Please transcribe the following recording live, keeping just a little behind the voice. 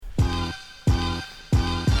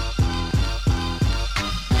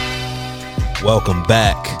Welcome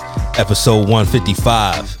back. Episode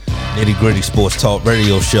 155, Nitty Gritty Sports Talk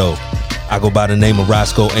Radio Show. I go by the name of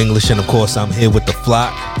Roscoe English, and of course, I'm here with the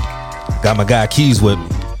flock. Got my guy Keys with me.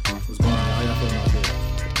 What's going on? How y'all feeling out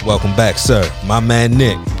here? Welcome back, sir. My man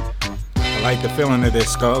Nick. I like the feeling of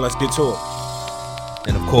this, Skull. Let's get to it.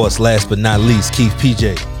 And of course, last but not least, Keith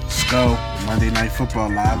PJ. Skull, Monday Night Football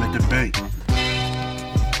live at the bank.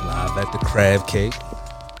 Live at the Crab Cake.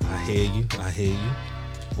 I hear you.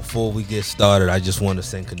 Before we get started, I just want to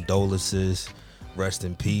send condolences, rest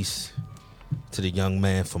in peace, to the young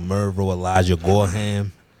man from Merville, Elijah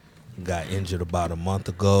Gorham. Got injured about a month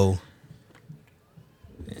ago,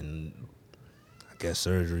 and I guess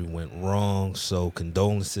surgery went wrong. So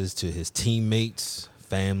condolences to his teammates,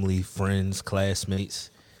 family, friends, classmates.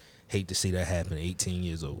 Hate to see that happen. 18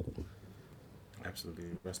 years old.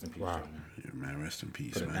 Absolutely. Rest in peace, Wow. man. Yeah, man, rest in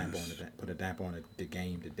peace, Put a man. damper on the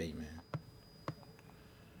game today, man.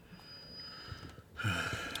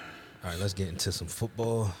 All right, let's get into some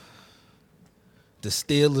football. The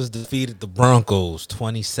Steelers defeated the Broncos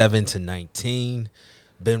 27-19.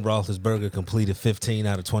 Ben Roethlisberger completed 15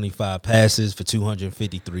 out of 25 passes for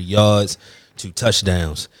 253 yards, 2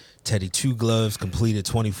 touchdowns. Teddy Two Gloves completed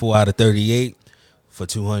 24 out of 38 for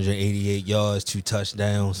 288 yards, 2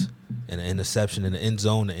 touchdowns, and an interception in the end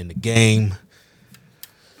zone to end the game.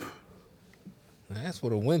 That's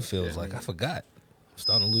what a win feels like. I forgot. I'm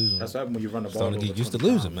starting to lose. That's what happens when you run the ball. Starting to over get used to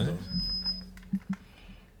 20 losing, times, man.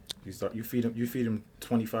 though. You feed him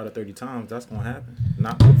 25 to 30 times. That's gonna happen.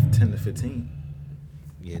 Not with 10 to 15.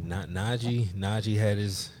 Yeah, not Najee. Najee had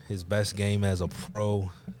his best game as a pro.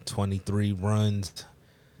 23 runs,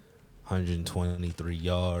 123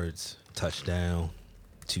 yards, touchdown,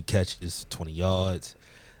 2 catches, 20 yards.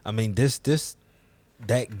 I mean, that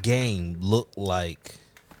game looked like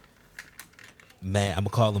Matt. I'm gonna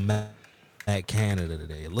call him Matt Canada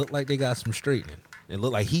today. It looked like they got some straightening. It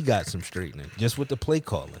looked like he got some straightening just with the play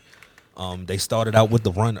calling. They started out with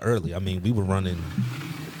the run early. I mean, we were running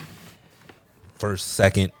first,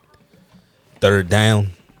 second, third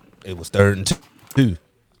down. It was 3rd and 2.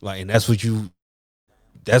 And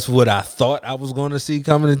that's what I thought I was going to see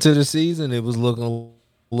coming into the season. It was looking a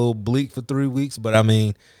little bleak for 3 weeks, but I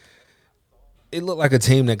mean, it looked like a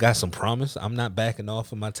team that got some promise. I'm not backing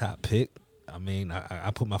off of my top pick. I mean,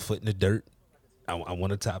 I put my foot in the dirt. I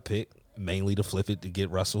want a top pick, mainly to flip it to get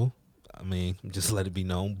Russell. I mean, just let it be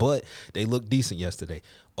known. But they looked decent yesterday.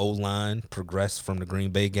 O-line progressed from the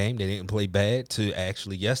Green Bay game. They didn't play bad to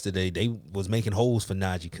actually yesterday. They was making holes for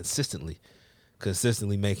Najee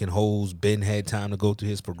consistently making holes. Ben had time to go through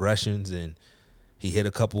his progressions, and he hit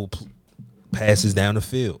a couple passes down the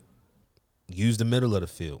field. Used the middle of the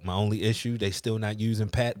field. My only issue, they still not using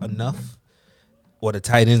Pat enough, or the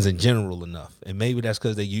tight ends in general enough. And maybe that's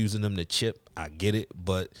because they're using them to chip. I get it,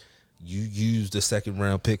 but you use the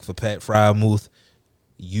 2nd-round pick for Pat Freiermuth,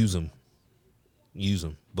 use them.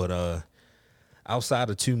 But outside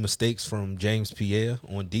of 2 mistakes from James Pierre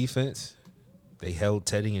on defense, they held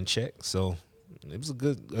Teddy in check. So it was a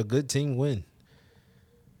good team win.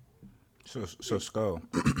 So Skull.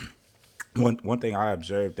 One thing I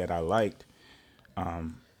observed that I liked,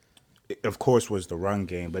 of course, was the run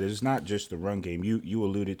game. But it's not just the run game. You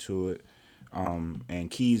alluded to it.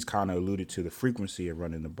 And Keys kind of alluded to the frequency of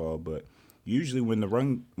running the ball, but usually when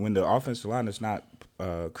the offensive line is not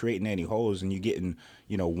creating any holes and you're getting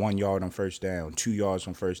 1 yard on first down, 2 yards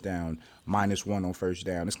on first down, -1 on first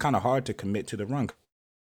down, it's kind of hard to commit to the run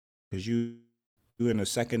because you're in a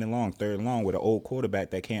 2nd and long, 3rd and long with an old quarterback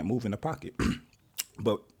that can't move in the pocket.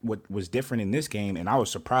 But what was different in this game, and I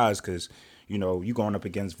was surprised because you going up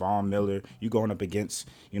against Von Miller, you going up against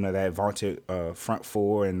that vaunted front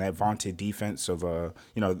four and that vaunted defense of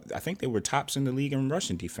I think they were tops in the league in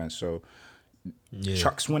rushing defense. So Yeah.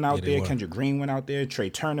 Chucks went out there, were. Kendrick Green went out there, Trey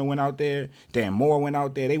Turner went out there, Dan Moore went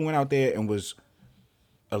out there. They went out there and was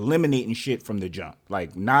eliminating shit from the jump.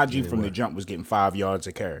 Like Najee from the jump was getting 5 yards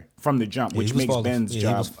a carry from the jump, which makes Ben's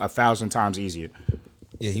job 1,000 times easier.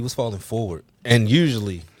 Yeah, he was falling forward. And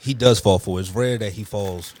usually he does fall forward. It's rare that he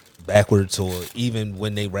falls backwards, or even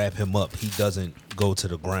when they wrap him up, he doesn't go to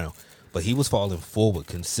the ground. But he was falling forward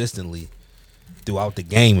consistently throughout the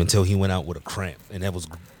game until he went out with a cramp. And that was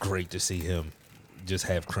great to see him just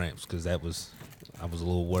have cramps, because I was a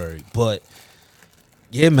little worried. But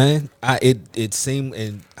yeah, man, it seemed,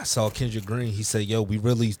 and I saw Kendrick Green, he said, yo, we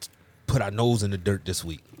really put our nose in the dirt this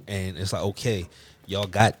week. And it's like, okay, Y'all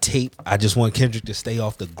got tape. I just want Kendrick to stay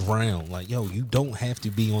off the ground. Like, yo, you don't have to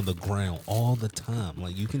be on the ground all the time.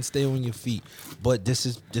 Like, you can stay on your feet. But this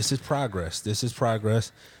is progress. This is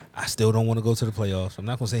progress. I still don't want to go to the playoffs. I'm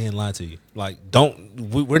not gonna sit here and lie to you. Like,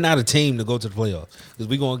 we're not a team to go to the playoffs because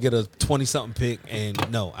we're gonna get a 20-something pick. And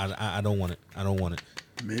no, I don't want it. I don't want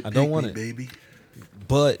it. I don't want it, baby.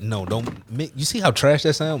 But no, don't. You see how trash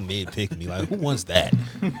that sound? Mid pick me. Like, who wants that?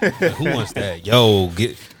 Like, who wants that? Yo,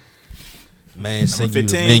 man, send you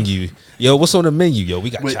the menu. Yo, what's on the menu? Yo, we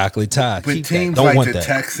got chocolate tie. With Keep teams that. Don't like want the that.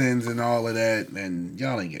 Texans and all of that, and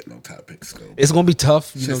y'all ain't getting no top picks. Go. It's gonna be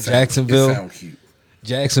tough. You know, It Jacksonville. sound cute.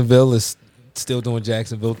 Jacksonville is still doing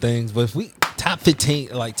Jacksonville things, but if we top 15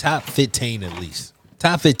 at least.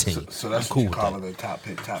 Top 15. So that's I'm cool what you with call that. it, a top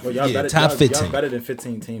pick. Top Well, pick. y'all Yeah, better, top y'all 15. better than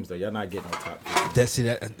 15 teams though. Y'all not getting no top 15. That's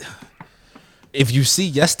it. If you see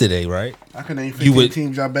yesterday, right? I can name You 15 would-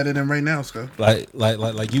 teams y'all better than right now, Scott.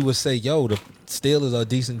 Like you would say, yo, the Steelers are a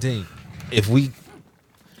decent team. If we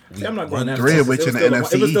See, I'm not going that three far. of which in the It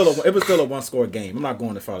NFC was still a one-score game. I'm not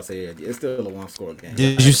going as far as say it's still a one-score game.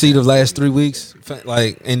 did you see the last 3 weeks?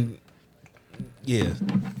 Like, and yeah,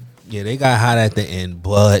 they got hot at the end,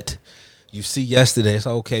 but you see yesterday, it's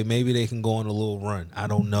okay. Maybe they can go on a little run. I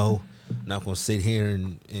don't know. I'm not gonna sit here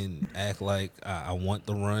and act like I want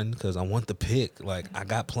the run because I want the pick. Like, I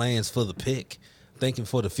got plans for the pick, thinking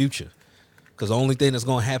for the future. Because the only thing that's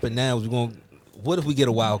gonna happen now is what if we get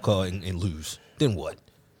a wild card and lose? Then what?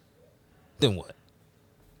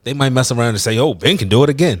 They might mess around and say, "Oh, Ben can do it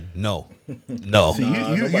again." No. See,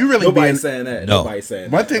 you really nobody's being saying that. No. Nobody's saying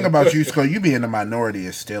one that. thing about you, Scott. You be in the minority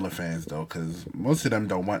as Steeler fans though, because most of them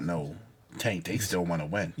don't want no tank. They still want to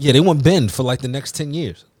win. Yeah, they want Ben for like the next 10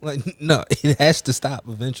 years. Like, no, it has to stop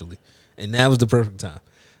eventually. And now is the perfect time.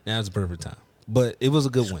 But it was a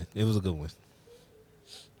good win.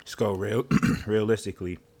 Let's go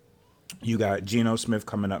realistically. You got Geno Smith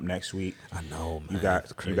coming up next week. I know, man.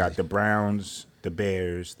 You got the Browns, the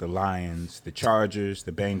Bears, the Lions, the Chargers,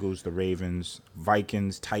 the Bengals, the Ravens,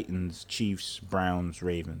 Vikings, Titans, Chiefs, Browns,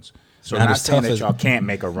 Ravens. So Not not as saying tough that as- y'all can't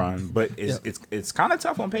make a run, but it's kind of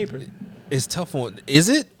tough on paper. It's tough on. Is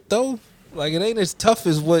it though? Like, it ain't as tough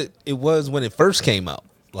as what it was when it first came out.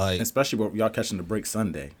 Like, Especially when y'all catching the break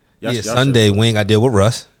Sunday. Sunday we ain't got to deal with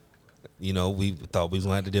Russ. You know, we thought we was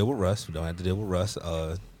gonna have to deal with Russ. We don't have to deal with Russ.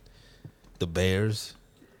 The Bears.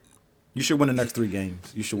 You should win the next 3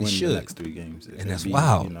 games. You should win should. the next 3 games. And that's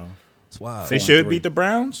wild. You know, It's wild. they should beat the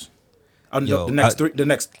Browns. Yo, the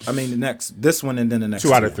next this one and then the next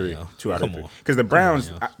 2 out of 2. 3. yo. 2 out Come of 3. on. Because the Browns,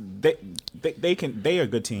 Come on, they are a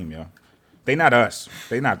good team, yo. They not us.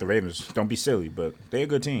 They not the Ravens. Don't be silly, but they a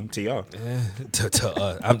good team to y'all. to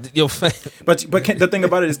us. Yo, fan. But the thing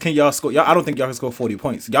about it is, can y'all score? I don't think y'all can score 40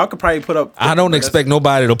 points. Y'all could probably put up. I don't expect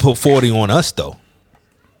nobody to put 40 on us though.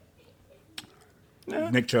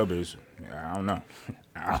 Nick Chubb is. I don't know.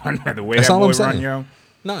 I don't know the way That's that all boy I'm saying. run, yo.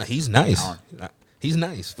 Nah, he's nice. He's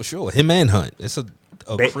nice for sure. Him and Hunt. It's a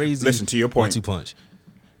crazy. Listen, to your point. 1-2 punch.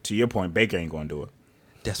 To your point, Baker ain't going to do it.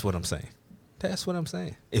 That's what I'm saying.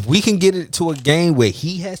 If we can get it to a game where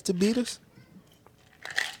he has to beat us,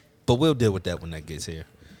 but we'll deal with that when that gets here.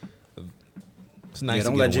 It's nice.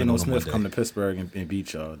 Don't to let get a win Geno on a Smith Monday. come to Pittsburgh and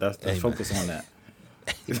beat y'all. Let's Hey, focus on that.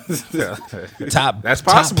 Top. That's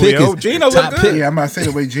top possible, pick yo. is- Geno look top good. pick. Yeah, I'm about to say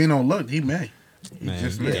the way Geno looked, he may. Man,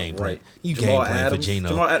 just you made. game plan. You Jamal game plan for Adams.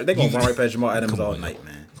 Geno. They're going to run right past Jamal Adams Come all on, night, yo.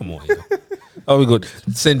 man. Come on, yo. Oh, we go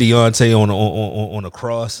send Deontay on a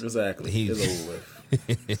cross. Exactly. He- It's over with.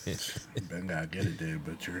 Ben gotta get it there,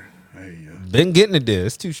 but Been getting it there.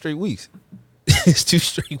 It's 2 straight weeks. It's 2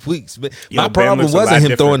 straight weeks. But Yo, my Ben problem looks a lot wasn't him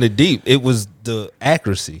different. throwing it deep. It was the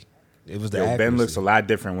accuracy. It was the Yo, accuracy. Ben looks a lot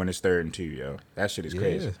different when it's 3rd and 2, yo. That shit is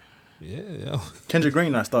crazy. Yeah, yo. Kendrick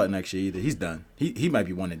Green not starting next year either. He's done. He might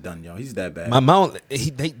be one and done, yo. He's that bad. My mount,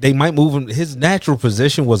 they might move him. His natural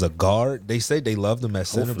position was a guard. They say they loved him at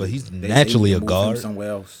center, but he's naturally a move him guard.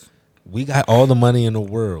 somewhere else. We got all the money in the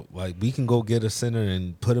world. Like, we can go get a center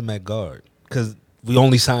and put him at guard because we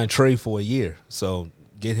only signed Trey for a year. So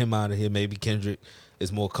get him out of here. Maybe Kendrick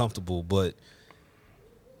is more comfortable, but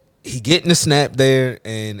he getting the snap there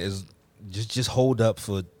and is just hold up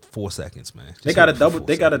for 4 seconds, man. Just They got to hold up for double. 4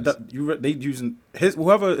 They got seconds. to. They using his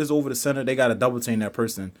whoever is over the center. They got to double team that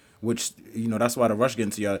person. Which that's why the rush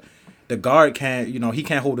getting to y'all. The guard can't. He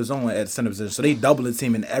can't hold his own at the center position. So they double the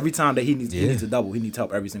team, and every time that he needs to double, he needs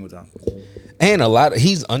help every single time. And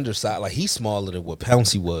he's undersized. Like, he's smaller than what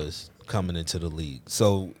Pouncey was coming into the league.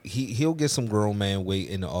 So he'll get some grown man weight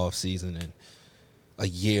in the offseason and a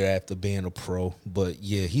year after being a pro. But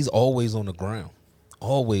yeah, he's always on the ground.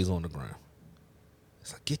 Always on the ground.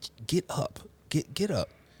 It's like get up. Get up.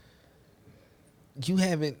 you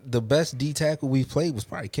haven't. The best D tackle we played was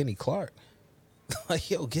probably Kenny Clark.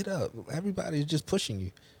 Like, yo, get up! Everybody's just pushing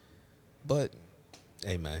you. But,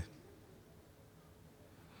 hey, man,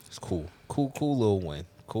 it's cool. Cool little win.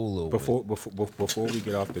 Cool little win. Before we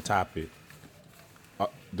get off the topic,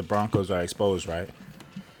 the Broncos are exposed, right?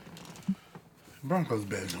 Broncos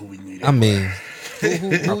better than who we need. I mean,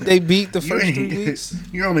 who they beat the first 3 weeks?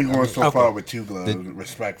 You're only going so far with two gloves,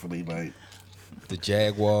 respectfully. Like, The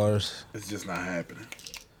Jaguars. it's just not happening.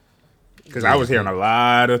 Because I was hearing a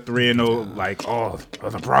lot of 3-0, like, oh,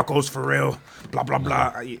 the Broncos for real, blah, blah,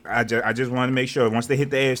 blah. I just wanted to make sure. Once they hit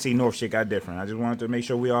the AFC North, shit got different. I just wanted to make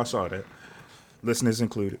sure we all saw that. Listeners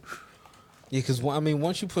included. Yeah, because, I mean,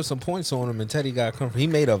 once you put some points on him and Teddy got comfortable, he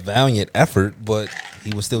made a valiant effort, but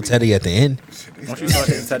he was still Teddy at the end. Once you start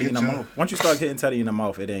hitting Teddy in the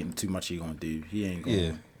mouth, it ain't too much he gonna do. He ain't gonna.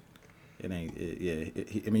 Yeah. It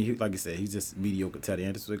ain't. I mean, like you said, he's just mediocre Teddy.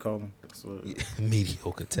 Ain't this what they call him? That's what,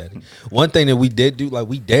 Mediocre Teddy. One thing that we did do, like,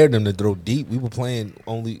 we dared them to throw deep. We were playing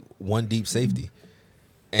only one deep safety.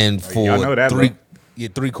 And for y'all know that,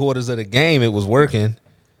 three quarters of the game, it was working.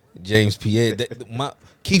 James Pierre.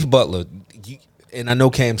 Keith Butler, and I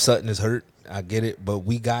know Cam Sutton is hurt. I get it. But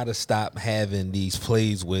we got to stop having these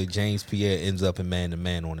plays where James Pierre ends up in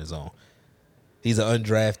man-to-man on his own. He's an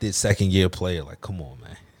undrafted second-year player. Like, come on,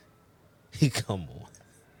 man. Come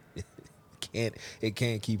on. It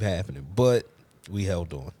can't keep happening. But we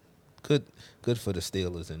held on. Good for the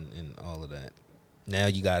Steelers and all of that. Now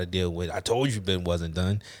you got to deal with, I told you Ben wasn't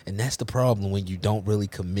done. And that's the problem when you don't really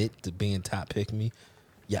commit to being top pick me.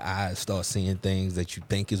 Your eyes start seeing things that you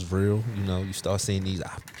think is real. You know, you start seeing these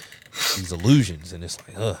illusions, and it's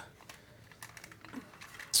like,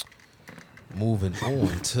 Moving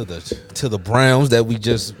on to the Browns that we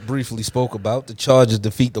just briefly spoke about. The Chargers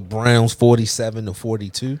defeat the Browns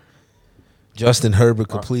 47-42. Justin Herbert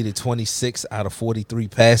completed 26 out of 43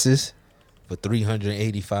 passes for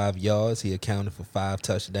 385 yards. He accounted for 5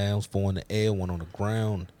 touchdowns, 4 in the air, 1 on the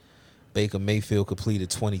ground. Baker Mayfield completed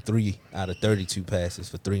 23 out of 32 passes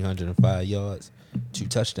for 305 yards, 2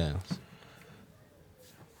 touchdowns.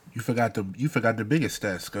 You forgot the biggest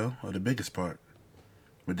stat, Sco, or the biggest part.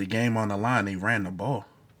 With the game on the line, they ran the ball.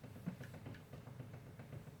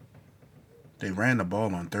 They ran the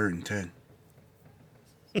ball on 3rd and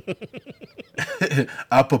 10.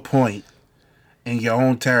 Up a point in your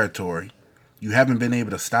own territory. You haven't been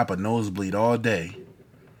able to stop a nosebleed all day,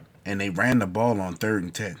 and they ran the ball on 3rd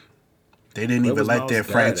and 10. They didn't even let their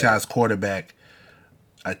franchise quarterback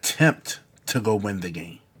attempt to go win the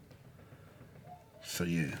game. So,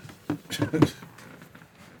 yeah.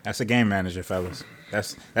 That's a game manager, fellas.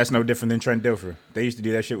 That's no different than Trent Dilfer. They used to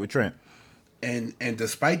do that shit with Trent. And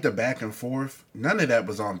despite the back and forth, none of that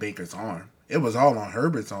was on Baker's arm. It was all on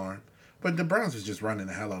Herbert's arm. But the Browns was just running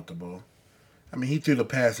the hell out the ball. I mean, he threw the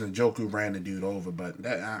pass and Njoku ran the dude over, but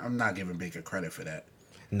I'm not giving Baker credit for that.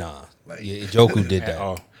 Nah. Like, yeah, Njoku did that.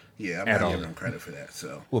 All. Yeah, I'm not giving him credit for that.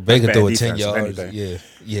 So, well, Baker threw it 10 defense, yards.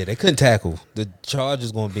 Yeah, they couldn't tackle. The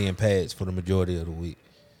Chargers going to be in pads for the majority of the week.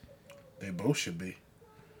 They both should be.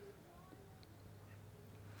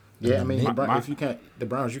 Yeah, I mean, if you can't, the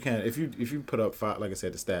Browns, you can't. If you put up 5, like I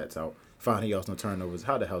said, the stats out, 5 yards, no turnovers.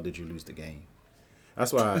 How the hell did you lose the game?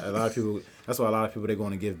 That's why a lot of people. They're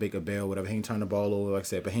going to give Baker Bell whatever. He ain't turn the ball over, like I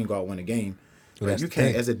said, but he ain't go out and win the game. Well, you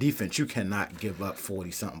can't, as a defense, you cannot give up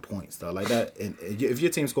 40-something points though, like that. And if your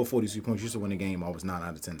team scored 42 points, you should win the game almost 9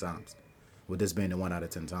 out of 10 times. With this being the 1 out of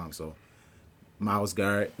 10 times, so Myles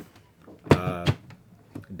Garrett,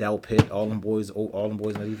 Del Pitt, all them boys,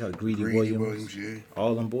 Greedy Williams, yeah.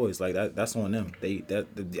 All them boys, like that. That's on them.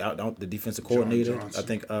 The defensive coordinator, I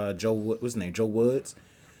think what's his name, Joe Woods.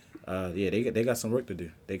 They got some work to do.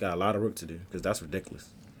 They got a lot of work to do because that's ridiculous.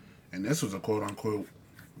 And this was a quote unquote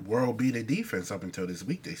world beater defense up until this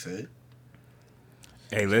week. They said.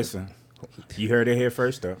 Hey, listen, you heard it here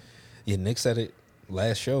first though. Yeah, Nick said it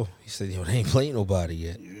last show. He said, "Yo, they ain't playing nobody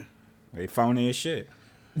yet." Yeah, they phony as shit.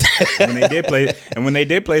 when they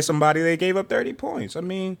did play somebody, they gave up 30 points. I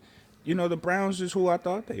mean, the Browns is who I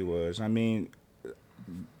thought they was. I mean,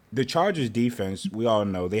 the Chargers defense, we all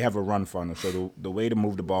know they have a run funnel. So the way to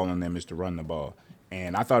move the ball on them is to run the ball.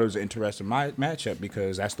 And I thought it was an interesting matchup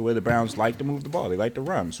because that's the way the Browns like to move the ball. They like to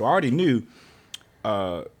run. So I already knew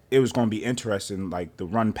it was going to be interesting, like the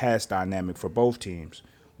run-pass dynamic for both teams.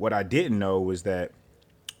 What I didn't know was that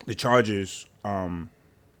the Chargers,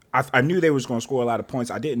 I knew they was going to score a lot of points.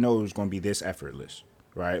 I didn't know it was going to be this effortless,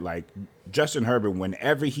 right? Like Justin Herbert,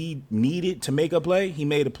 whenever he needed to make a play, he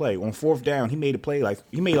made a play. On 4th down, he made 3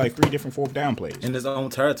 different 4th down plays in his own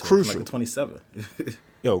territory, crucial. Like 27.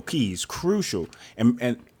 Keys crucial,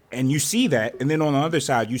 and And you see that, and then on the other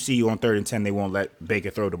side, you see on 3rd and 10, they won't let Baker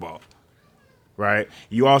throw the ball. Right?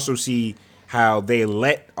 You also see how they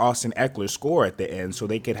let Austin Eckler score at the end so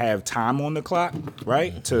they could have time on the clock,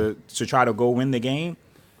 right, to try to go win the game.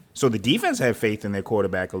 So the defense had faith in their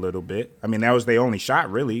quarterback a little bit. I mean, that was their only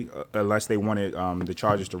shot, really, unless they wanted the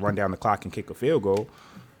Chargers to run down the clock and kick a field goal.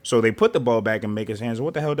 So they put the ball back in Baker's hands.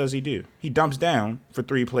 What the hell does he do? He dumps down for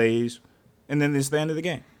 3 plays, and then it's the end of the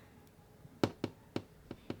game.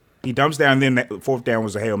 He dumps down, and then that 4th down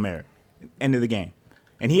was a Hail Mary. End of the game.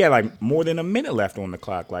 And he had like more than a minute left on the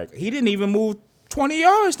clock. Like, he didn't even move 20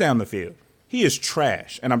 yards down the field. He is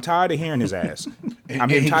trash, and I'm tired of hearing his ass. I'm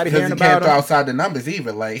tired of hearing about him. He can't throw outside the numbers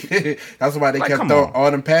either. Like, that's why they kept throwing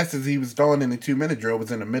all them passes he was throwing in the 2-minute drill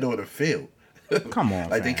was in the middle of the field. Come on,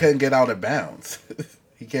 like, they couldn't get out of bounds.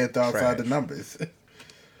 He can't throw outside the numbers.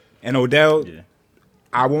 And Odell,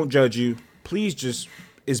 I won't judge you. Please just,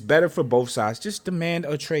 it's better for both sides. Just demand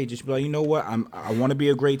a trade. Just be like, you know what? I want to be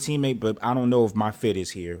a great teammate, but I don't know if my fit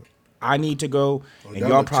is here. I need to go, and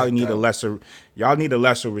y'all probably need a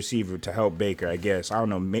lesser receiver to help Baker, I guess. I don't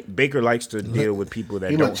know. Baker likes to deal with people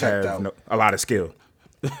that don't have a lot of skill.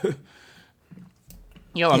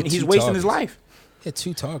 He's wasting his life. He had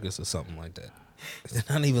 2 targets or something like that. They're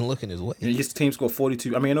not even looking his way. Your team scored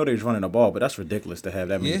 42. I mean, I know they was running the ball, but that's ridiculous to have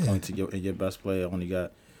that many points and your best player only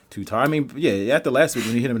got 2 targets. I mean, yeah, after last week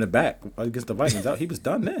when he hit him in the back against the Vikings, he was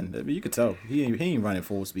done then. I mean, you could tell. He ain't running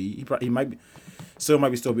full speed. He might be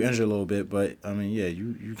still be injured a little bit, but, I mean, yeah,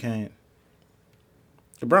 you can't.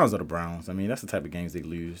 The Browns are the Browns. I mean, that's the type of games they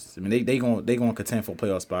lose. I mean, they going contend for a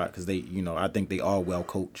playoff spot because they, I think they are well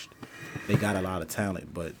coached. They got a lot of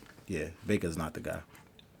talent, but, yeah, Baker's not the guy.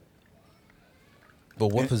 But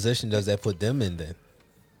what position does that put them in then?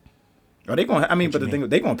 Are they going? I mean, but the thing,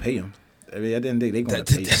 they going to pay him. I mean, at the end of the day, they going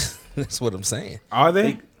to pay him. That's what I'm saying. Are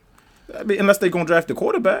they? I mean, unless they going to draft the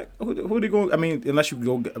quarterback, who they going? I mean, unless you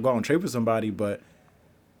go out and trade for somebody, but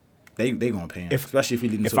they going to pay him, especially if he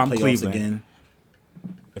leads to the playoffs Cleveland, again.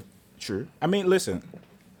 True. I mean, listen,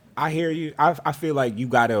 I hear you. I feel like you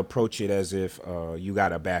got to approach it as if you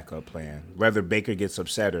got a backup plan, whether Baker gets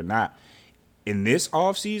upset or not. In this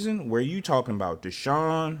offseason, where you talking about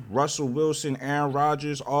Deshaun, Russell Wilson, Aaron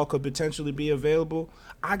Rodgers, all could potentially be available,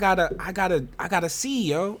 I gotta see,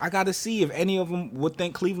 yo. I gotta see if any of them would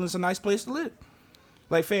think Cleveland's a nice place to live.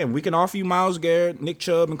 Like, fam, we can offer you Myles Garrett, Nick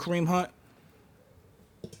Chubb, and Kareem Hunt,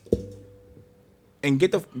 and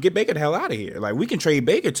get Baker the hell out of here. Like, we can trade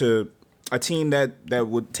Baker to a team that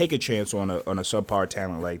would take a chance on a subpar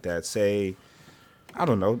talent like that. Say, I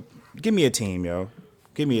don't know, give me a team, yo.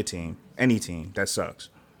 Give me a team. Any team. That sucks.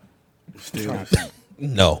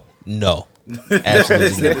 No.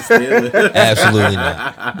 Absolutely not. Absolutely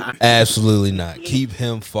not. Absolutely not. Keep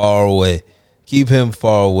him far away.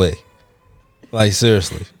 Like,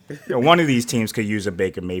 seriously. One of these teams could use a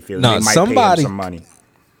Baker Mayfield. No, they might pay him some money.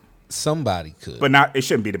 Somebody could. But not. It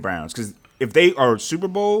shouldn't be the Browns. Because if they are Super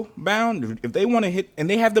Bowl bound, if they want to hit, and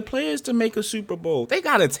they have the players to make a Super Bowl, they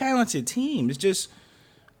got a talented team. It's just,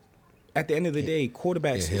 at the end of the day,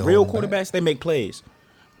 quarterbacks, real quarterbacks, they make plays.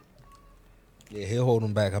 Yeah, he'll hold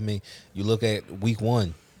them back. I mean, you look at week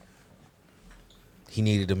 1, he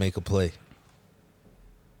needed to make a play,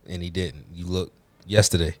 and he didn't. You look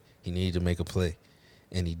yesterday, he needed to make a play,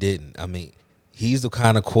 and he didn't. I mean, he's the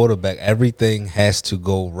kind of quarterback, everything has to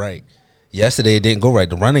go right. Yesterday, it didn't go right.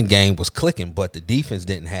 The running game was clicking, but the defense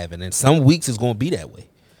didn't have it. And some weeks it's going to be that way.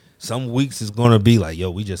 Some weeks it's going to be like,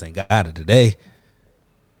 yo, we just ain't got it today.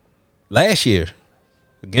 Last year,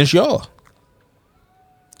 against y'all,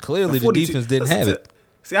 clearly the defense didn't have it.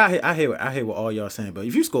 See, I hear what all y'all saying, but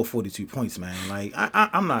if you score 42 points, man, like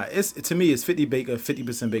I'm not. To me, it's 50 Baker,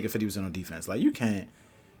 50% Baker, 50% on defense. Like you can't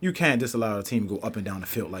just allow a team to go up and down the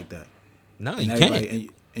field like that. No, you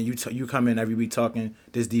can't. And you come in every week talking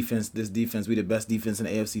this defense, we the best defense in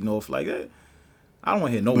the AFC North, like that. I don't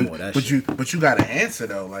want to hear no more of that shit. But you got to answer,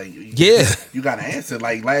 though. Like, you got to answer.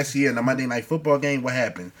 Like, last year in the Monday Night Football game, what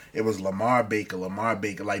happened? It was Lamar Baker.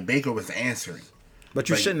 Like, Baker was answering. But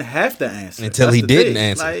you shouldn't have to answer. Until he didn't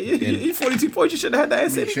answer. Like, he 42 points, you shouldn't have to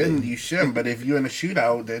answer. You shouldn't. But if you're in a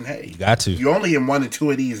shootout, then, hey. You got to. You only in 1 or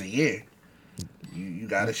 2 of these a year. You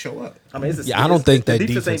got to show up. I mean, I don't think that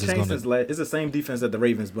defense ain't changed since it's the same defense that the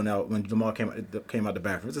Ravens went out when Lamar came out the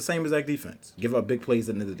bathroom. It's the same exact defense. Give up big plays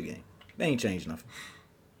at the end of the game. They ain't changed nothing.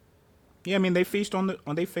 Yeah, I mean they faced on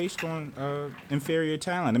inferior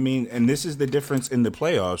talent. I mean, and this is the difference in the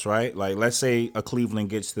playoffs, right? Like, let's say a Cleveland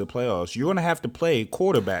gets to the playoffs, you're gonna have to play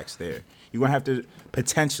quarterbacks there. You're going to have to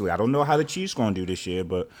potentially, I don't know how the Chiefs going to do this year,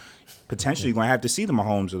 but potentially you're going to have to see the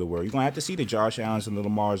Mahomes of the world. You're going to have to see the Josh Allens and the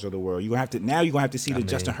Lamars of the world. You're going to have to see the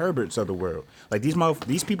Justin Herberts of the world. Like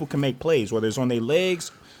these people can make plays, whether it's on their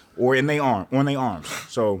legs or on their arms.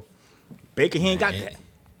 So Baker, he ain't got that.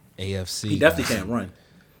 AFC. He definitely can't run.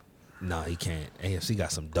 No, he can't. AFC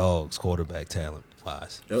got some dogs quarterback talent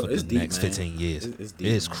wise for the deep, next man. 15 years. It's deep,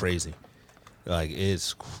 it's crazy. Like,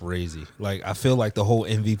 it's crazy. Like, I feel like the whole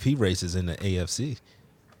MVP race is in the AFC.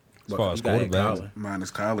 As far as quarterbacks.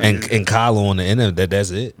 Minus Kyler. And Kyler on the end of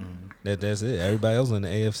that's it. Mm-hmm. That's it. Everybody else in the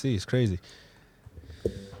AFC is crazy.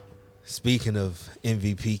 Speaking of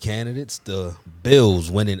MVP candidates, the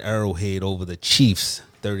Bills winning Arrowhead over the Chiefs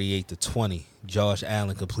 38-20. Josh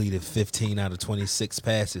Allen completed 15 out of 26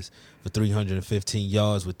 passes for 315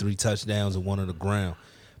 yards with 3 touchdowns and 1 on the ground.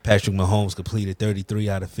 Patrick Mahomes completed 33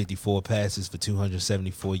 out of 54 passes for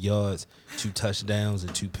 274 yards, 2 touchdowns,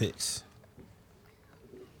 and 2 picks.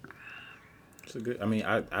 It's a good. I mean,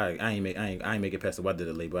 I ain't make it past the weather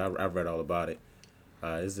delay, but I've read all about it.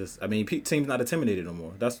 It's just, I mean, teams not intimidated no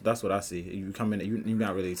more. That's what I see. You come in, you're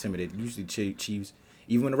not really intimidated. Usually Chiefs,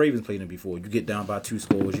 even when the Ravens played them before, you get down by 2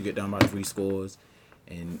 scores, you get down by 3 scores,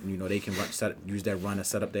 and they can use that run to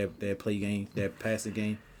set up their play game, their passing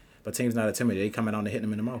game. But teams not intimidated. They coming out and hitting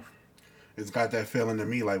them in the mouth. It's got that feeling to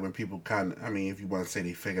me like when people kind of, I mean, if you want to say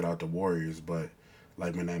they figured out the Warriors, but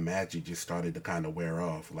like when that magic just started to kind of wear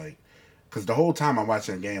off, like, because the whole time I'm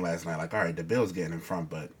watching the game last night, like, all right, the Bills getting in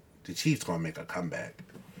front, but the Chiefs going to make a comeback.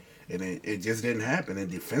 And it just didn't happen.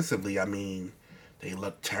 And defensively, I mean, they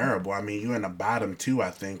look terrible. I mean, you're in the bottom 2,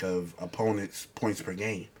 I think, of opponents' points per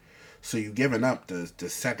game. So you're giving up the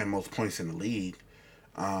second most points in the league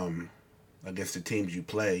against the teams you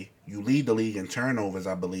play. You lead the league in turnovers,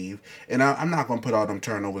 I believe. And I'm not going to put all them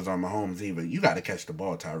turnovers on Mahomes either. You got to catch the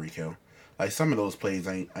ball, Tyreek Hill. Like, some of those plays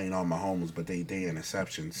ain't on Mahomes, but they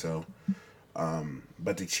interceptions. So,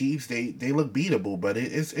 but the Chiefs, they look beatable, but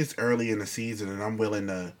it's early in the season, and I'm willing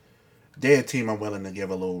to. They're a team I'm willing to give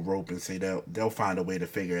a little rope and say they'll find a way to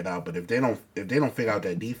figure it out. But if they don't figure out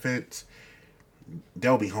that defense,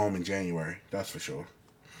 they'll be home in January. That's for sure.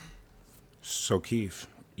 So Keith,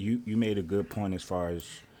 you made a good point as far as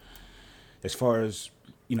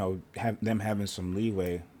them having some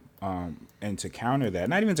leeway, and to counter that,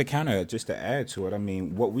 not even to counter that, just to add to it. I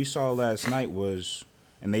mean, what we saw last night was,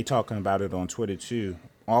 and they talking about it on Twitter too,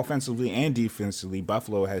 offensively and defensively,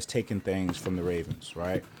 Buffalo has taken things from the Ravens,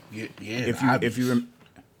 right? Yeah. If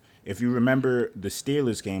you remember the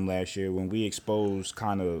Steelers game last year when we exposed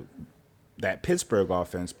kind of that Pittsburgh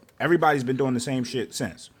offense, everybody's been doing the same shit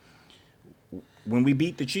since. When we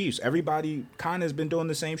beat the Chiefs, everybody kind of has been doing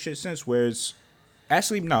the same shit since. Whereas,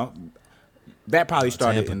 actually, no, that probably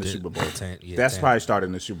started in the Super Bowl. That's probably started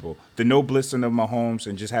in the Super Bowl. The no blitzing of Mahomes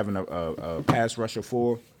and just having a pass rusher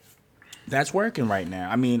 4, that's working right now.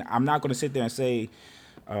 I mean, I'm not going to sit there and say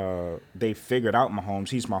they figured out Mahomes.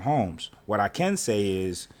 He's Mahomes. What I can say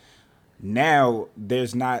is now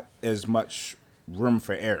there's not as much room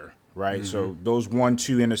for error, right? Mm-hmm. So those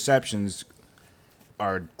 1-2 interceptions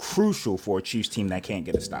are crucial for a Chiefs team that can't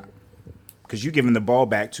get a stop. Because you're giving the ball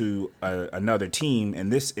back to another team. In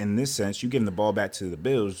this sense, you're giving the ball back to the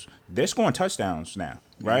Bills. They're scoring touchdowns now,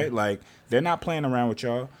 right? Mm-hmm. Like, they're not playing around with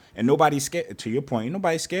y'all. And nobody's scared, to your point,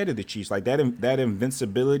 nobody's scared of the Chiefs. Like, that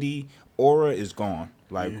invincibility aura is gone.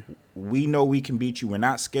 Like, we know we can beat you. We're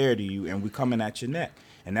not scared of you, and we're coming at your neck.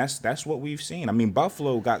 And that's what we've seen. I mean,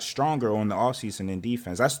 Buffalo got stronger on the offseason in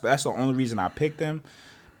defense. That's the only reason I picked them,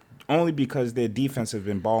 only because their defense has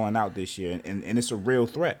been balling out this year, and it's a real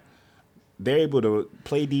threat. They're able to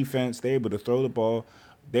play defense. They're able to throw the ball.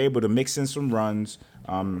 They're able to mix in some runs.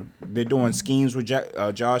 They're doing schemes with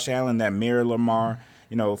Josh Allen that mirror Lamar.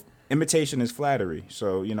 Imitation is flattery.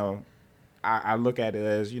 So, I look at it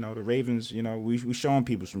as, the Ravens, we showing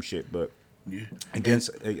people some shit. But against,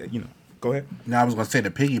 go ahead. Now, I was going to say, to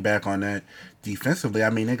piggyback on that, defensively, I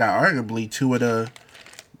mean, they got arguably 2 of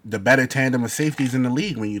the better tandem of safeties in the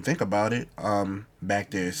league when you think about it back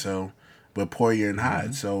there. So, with Poyer and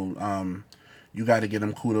Hyde. So, you got to give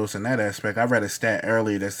them kudos in that aspect. I read a stat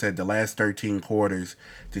earlier that said the last 13 quarters,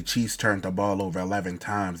 the Chiefs turned the ball over 11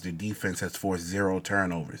 times. The defense has forced 0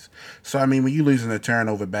 turnovers. So, I mean, when you're losing a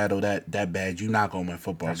turnover battle that bad, you're not going to win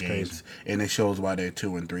football games. Crazy. And it shows why they're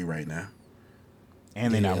 2-3 right now.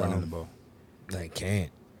 And they're not running the ball. They can't.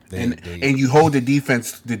 And you hold the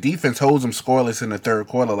defense. The defense holds them scoreless in the third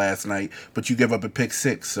quarter last night, but you give up a pick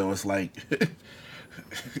 6. So it's like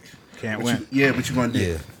can't win. But you're going to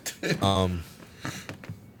do. Yeah.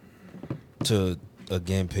 To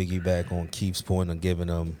again piggyback on Keith's point of giving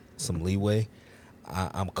them some leeway,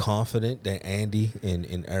 I'm confident that Andy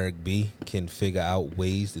and Eric B can figure out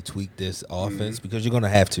ways to tweak this offense because you're gonna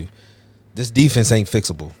have to. This defense ain't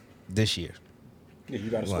fixable this year. Yeah, you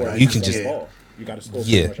got to score. You can just ball. You got to score.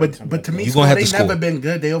 Yeah. But to me, You're gonna have to they've score. never been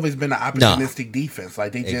good. They always been an opportunistic defense.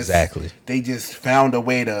 Like they just they just found a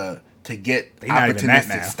way to get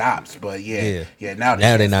opportunistic stops. But now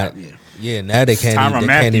they're not. Yeah, now they can't. They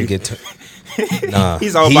can't even get. Nah,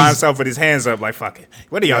 he's all by himself with his hands up, like fuck it.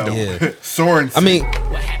 What are y'all doing? Yeah. Sorensen. I mean,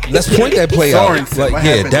 let's point that play out. Like,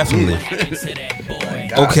 yeah, definitely.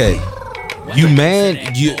 Okay, you're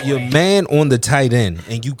man on the tight end,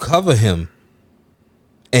 and you cover him.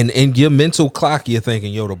 And in your mental clock, you're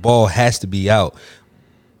thinking, yo, the ball has to be out.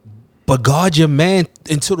 But guard your man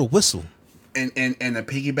until the whistle. And the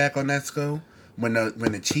piggyback on that, Sko, when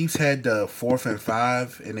the Chiefs had the 4th and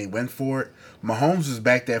 5 and they went for it, Mahomes was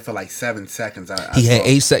back there for like 7 seconds. He had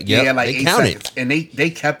 8 seconds. Yeah, he had like they 8 counted. seconds. And they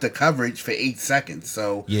kept the coverage for 8 seconds.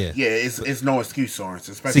 So, it's no excuse,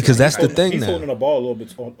 Sorensen. See, because that's the thing he's now. He's holding the ball a little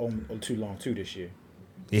bit on too long, too, this year.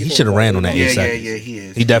 Yeah, he should have ran on that 8 seconds. Yeah, he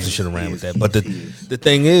is. He definitely should have ran with that. But the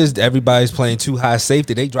thing is, everybody's playing too high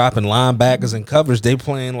safety. They dropping linebackers and covers. They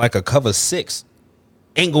playing like a cover 6.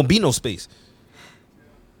 Ain't gonna be no space.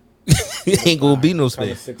 Ain't gonna be no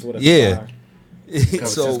space. Yeah.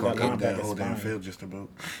 So that whole damn field just about.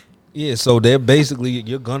 Yeah, so they're basically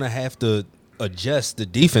you're gonna have to adjust the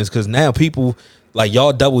defense because now people like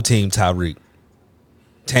y'all double team Tyreek.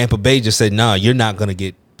 Tampa Bay just said, "Nah, you're not gonna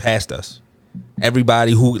get past us."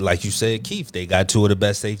 Everybody who, like you said, Keith, they got 2 of the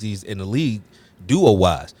best safeties in the league, duo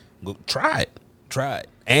wise. Go try it.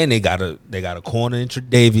 And they got a corner in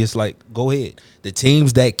Tre'Davious. Like, go ahead. The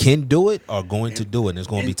teams that can do it are going to do it. And it's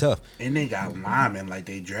going to be tough. And they got linemen. Like,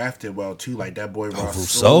 they drafted well, too. Like, that boy Ross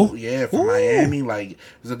Rousseau? Yeah, from Miami. Like, it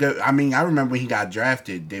was a good. I mean, I remember when he got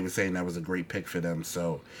drafted, they were saying that was a great pick for them.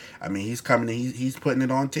 So, I mean, he's coming in. He's putting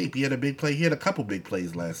it on tape. He had a big play. He had a couple big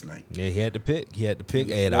plays last night. Yeah, he had to pick.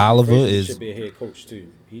 Ed Oliver He should be a head coach, too.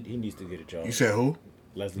 He needs to get a job. You said who?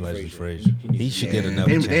 Leslie Frazier. He should get another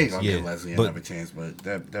chance. They ain't gonna get Leslie another chance, but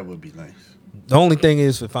that would be nice. The only thing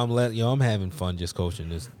is, if I'm having fun just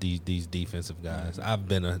coaching these defensive guys. I've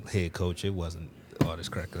been a head coach. It wasn't all this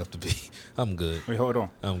cracked up to be. I'm good. Wait, hold on.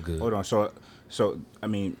 I'm good. Hold on. So I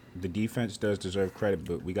mean, the defense does deserve credit,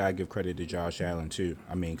 but we gotta give credit to Josh Allen too.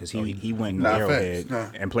 I mean, because he went in Arrowhead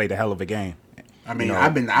and played a hell of a game. I mean,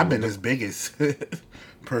 I've been his biggest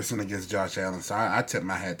person against Josh Allen, so I tipped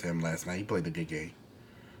my hat to him last night. He played a good game.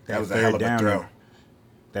 That was a hell of a throw.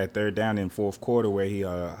 That third down in fourth quarter where he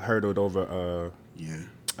hurdled over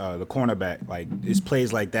the cornerback. Like, it's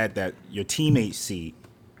plays like that your teammates see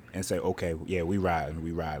and say, okay, yeah, we ride.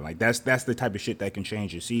 Like, that's the type of shit that can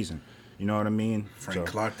change your season. You know what I mean? Frank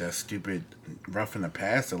Clark, that stupid roughing the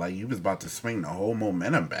passer, like, you was about to swing the whole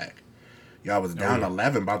momentum back. Y'all was down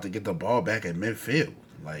 11, about to get the ball back at midfield.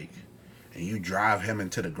 Like, and you drive him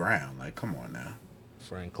into the ground. Like, come on now.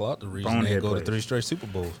 Frank Clark, the reason they go to 3 straight Super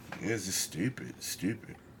Bowls. It's just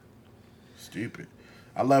stupid.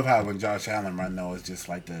 I love how when Josh Allen run, though, it's just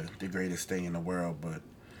like the greatest thing in the world, but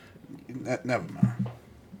never mind.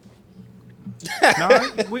 No,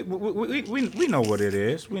 we know what it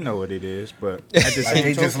is. We know what it is, but at the same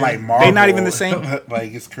they token, just like Marvel. They're not even the same.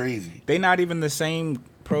 Like, it's crazy. They're not even the same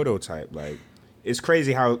prototype. Like, it's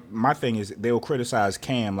crazy how my thing is they'll criticize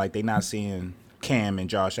Cam like they not seeing Cam and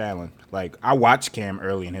Josh Allen. Like, I watched Cam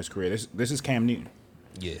early in his career. This is Cam Newton.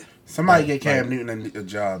 Yeah. Somebody get Cam Newton a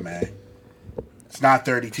job, man. It's not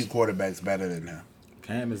 32 quarterbacks better than him.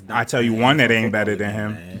 Cam is I tell you one that ain't better than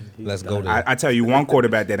him. Let's go there. I tell you one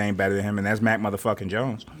quarterback that ain't better than him, and that's Mac motherfucking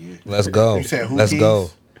Jones. Yeah. Let's go. You said who? Let's go.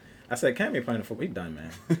 I said Cam ain't playing football. He's done,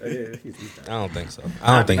 man. He's done. I don't think so.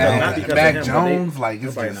 I don't think Mac Jones, like,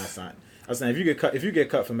 it's probably not signed. I was saying if you get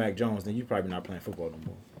cut for Mac Jones, then you probably not playing football no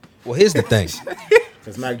more. Well, here's the thing.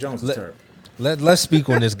 Because Mac Jones is terrible. Let's speak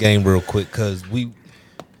on this game real quick because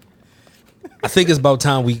I think it's about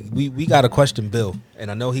time we got to question Bill,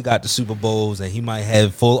 and I know he got the Super Bowls and he might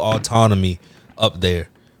have full autonomy up there,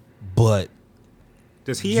 but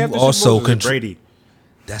does he have the Super Bowls or Brady?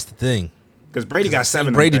 That's the thing. Because Brady got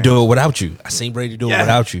 7. Brady do it without you. I seen Brady do it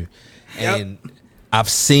without you, and I've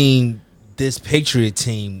seen this Patriot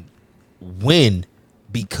team win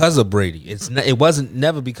because of Brady. It wasn't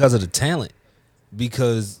never because of the talent,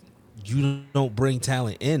 because you don't bring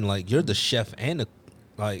talent in. Like, you're the chef and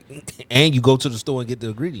and you go to the store and get the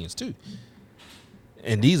ingredients too.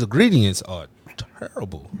 And these ingredients are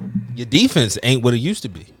terrible. Your defense ain't what it used to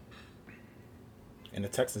be. And the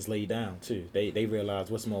Texans laid down too. They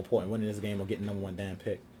realized what's more important, winning this game or getting number 1 damn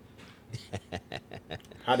pick.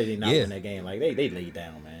 How did they not win that game? Like they laid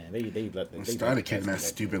down, man. They started kicking that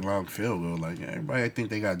stupid long field goal. Like everybody, I think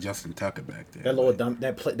they got Justin Tucker back there. That little dump,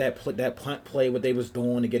 that punt play, what they was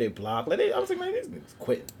doing to get it blocked. Like I was like, man, these niggas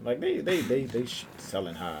quit. Like they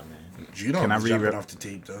selling high, man. Judo was jumping off the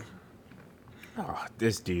tape though. Oh,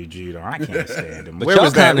 this dude Judo, I can't stand him. But Where y'all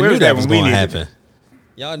was that? knew Where was that that was when we going to needed happen.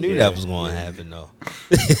 Y'all knew that was going to happen though.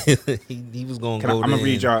 he was going to go. I'm gonna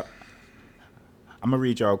read y'all. I'm gonna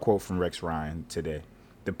read y'all a quote from Rex Ryan today.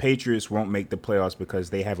 The Patriots won't make the playoffs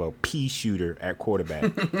because they have a pea shooter at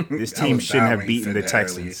quarterback. This team shouldn't have beaten the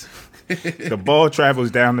Texans. The ball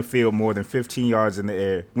travels down the field more than 15 yards in the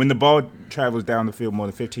air. When the ball travels down the field more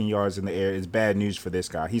than 15 yards in the air, it's bad news for this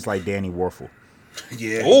guy. He's like Danny Werfel.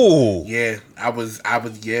 Yeah. Oh. Yeah. I was.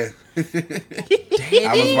 Yeah.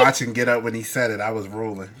 I was watching Get Up when he said it. I was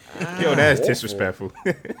rolling. Yo, that's disrespectful.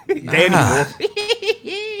 Danny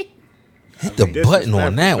Werfel. Hit the button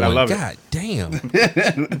on that one. God damn.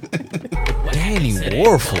 Danny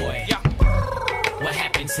Werfel. What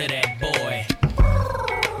happened to that boy?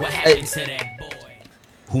 What happened to that boy?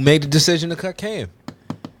 Who made the decision to cut Cam?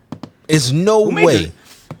 It's no way.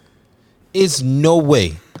 It's no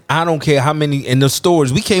way. I don't care how many. In the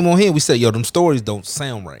stories, we came on here, we said, yo, them stories don't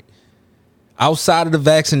sound right. Outside of the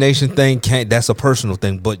vaccination thing, that's a personal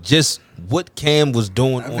thing. But just what Cam was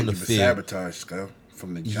doing on the field. Sabotage, Sco.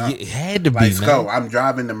 From the jump. It had to be, like, man. I'm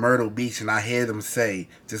driving to Myrtle Beach and I hear them say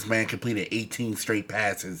this man completed 18 straight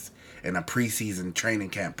passes in a preseason training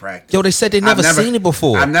camp practice. Yo, they said they never seen it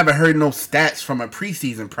before. I've never heard no stats from a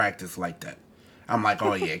preseason practice like that. I'm like,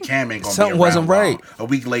 oh yeah, Cam ain't gonna Something be around wasn't right. long. A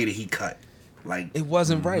week later, he cut. Like it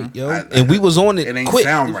wasn't right, yo. And we was on it. It ain't quick.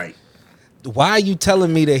 sound right. Why are you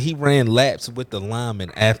telling me that he ran laps with the lineman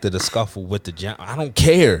after the scuffle with the jump? I don't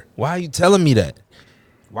care. Why are you telling me that?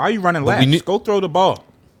 Why are you running laps? Go throw the ball.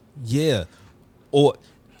 Yeah. Or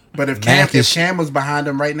but if Cam was behind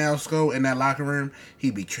him right now, Sco, in that locker room,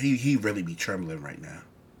 he'd really be trembling right now.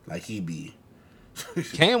 Like he'd be.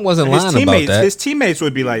 Cam wasn't lying about that. His teammates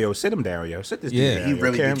would be like, "Yo, sit him down, yo, sit this dude down." He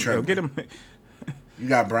really Cam, be trembling. Get him. You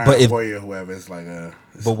got Brian Hoyer, whoever. It's like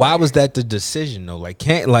But why was that the decision though? Like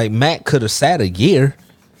Matt could have sat a year.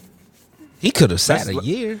 He could have sat a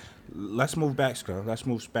year. Let's move back, Sco. Let's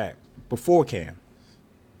move back before Cam.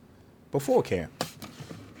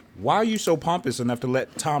 Why are you so pompous enough to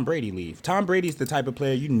let Tom Brady leave? Tom Brady's the type of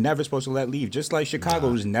player you're never supposed to let leave. Just like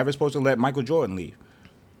Chicago was never supposed to let Michael Jordan leave.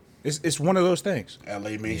 It's one of those things.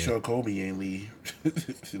 LA made sure Kobe ain't leave.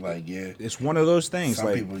 Like, yeah. It's one of those things. Some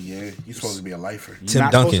like, people, you're supposed to be a lifer.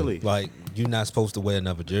 Tim Duncan, like, you're not supposed to wear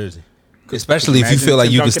another jersey. Especially if you feel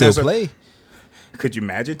like you can still play. Could you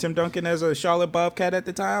imagine Tim Duncan as a Charlotte Bobcat at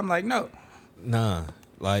the time? Like, no. Nah.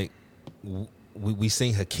 Like, we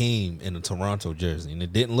seen Hakeem in a Toronto jersey, and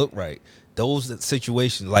it didn't look right. Those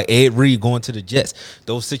situations, like Ed Reed going to the Jets,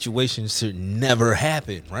 those situations should never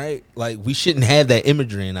happen, right? Like, we shouldn't have that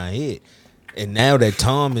imagery in our head. And now that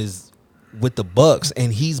Tom is with the Bucks,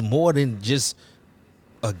 and he's more than just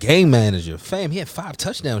a game manager. Fam, he had 5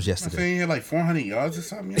 touchdowns yesterday. I think he had like 400 yards or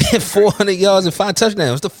something. He had 400 yards and 5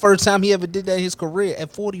 touchdowns. It's the first time he ever did that in his career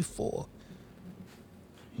at 44.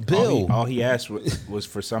 Bill. All he asked was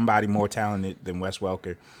for somebody more talented than Wes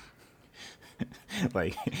Welker.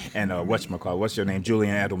 Like, and whatchamacallit, what's your name?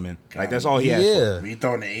 Julian Edelman. Like, that's all he asked for. When you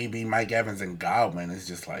throwing the AB, Mike Evans, and Godwin, it's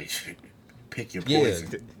just like, pick your poison.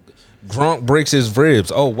 Yeah. Gronk breaks his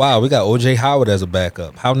ribs. Oh, wow. We got O.J. Howard as a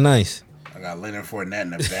backup. How nice. I got Leonard Fournette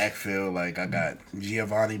in the backfield. Like, I got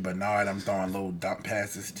Giovanni Bernard. I'm throwing little dump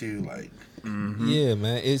passes, too. Like, Yeah,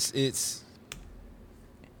 man. It's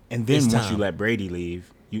And then once you let Brady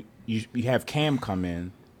leave, you have Cam come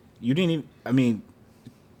in. You didn't even, I mean,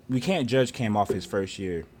 we can't judge Cam off his first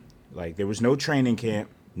year. Like, there was no training camp,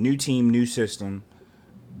 new team, new system.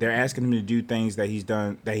 They're asking him to do things that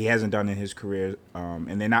he hasn't done in his career,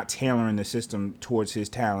 and they're not tailoring the system towards his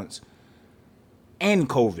talents. And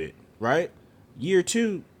COVID, right? Year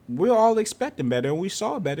 2, we're all expecting better, and we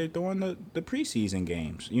saw better during the preseason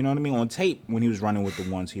games. You know what I mean? On tape, when he was running with the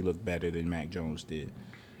ones, he looked better than Mac Jones did.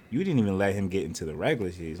 You didn't even let him get into the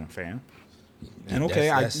regular season, fam. And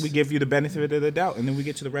we give you the benefit of the doubt, and then we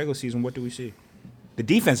get to the regular season. What do we see? The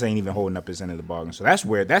defense ain't even holding up his end of the bargain. So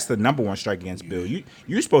that's the number one strike against Bill.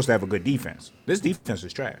 You're supposed to have a good defense. This defense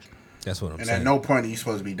is trash. That's what I'm saying. And at no point are you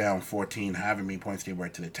supposed to be down 14, however many points they were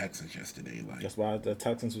to the Texans yesterday. Like, that's why the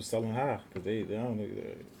Texans was selling high, because they don't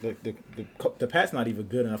the Pats not even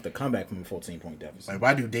good enough to come back from a 14-point deficit. Like,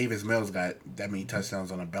 why do Davis Mills got that many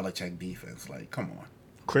touchdowns on a Belichick defense? Like, come on.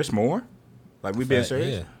 Chris Moore? Like, we being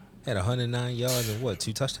serious? Yeah. Had 109 yards and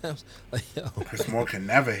 2 touchdowns? Like, yo. Chris Moore can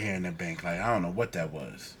never hear in the bank. Like, I don't know what that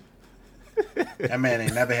was. That man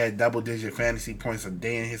ain't never had double-digit fantasy points a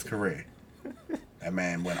day in his career. That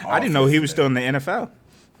man went off. I didn't know he was still in the NFL.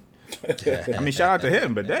 I mean, shout out to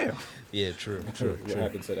him, but damn. Yeah, true. What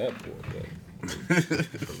happened to that boy?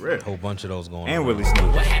 For real. A whole bunch of those going on. And Willie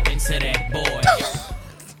Snead. What happened to that boy?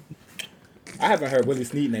 I haven't heard Willie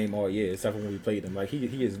Snead name all year, except for when we played him. Like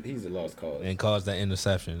he's a lost cause. And caused that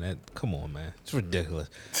interception. Come on, man. It's ridiculous.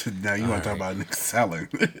 Now you want to talk about Nick Seller.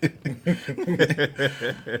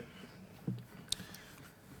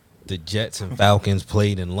 The Jets and Falcons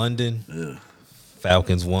played in London. Ugh.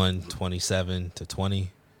 Falcons won 27-20.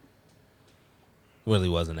 Really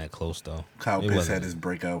wasn't that close though. Kyle It Pitts wasn't. had his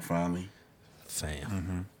breakout finally.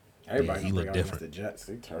 Fam. Everybody Yeah, he can looked bring out against different. the Jets.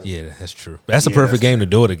 They terrible. Yeah, that's true. That's a Yeah, perfect that's game to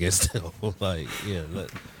do it against. Like, yeah,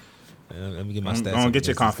 look. Let me get my stats. Don't up get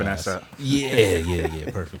your against confidence these guys. up.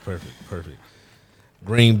 Yeah. Perfect.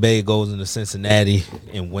 Green Bay goes into Cincinnati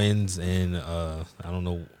and wins, and I don't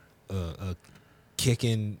know,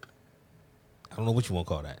 kicking. I don't know what you want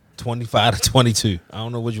to call that. 25-22. I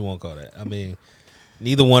don't know what you want to call that. I mean,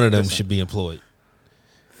 neither one of them should be employed.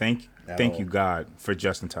 Thank you, God, for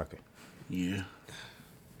Justin Tucker. Yeah.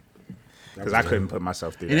 Because I couldn't put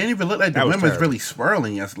myself through It didn't even look like the That was wind was terrible. really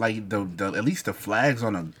swirling. Yes, like the at least the flags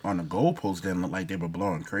on the goalpost didn't look like they were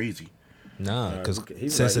blowing crazy. Nah, because he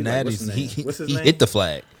was Cincinnati's like, what's his he name? hit the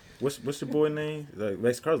flag. What's your boy name? Like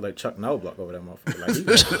Max Carr's like Chuck Nollblock over that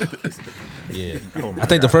motherfucker. Like, Yeah, Oh my I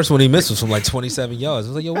think the God. first one he missed was from like 27 yards. I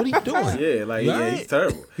was like, yo, what are you doing? yeah, like You yeah, alright? he's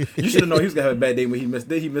terrible. You should have known he was gonna have a bad day when he missed.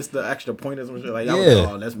 Did he miss the extra point or some shit? Like, Yeah.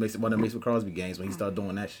 oh, that's one of Mason Crosby games when he started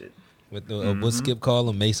doing that shit. With the what Skip call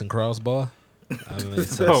him Mason Crossbar. I mean,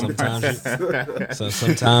 Oh,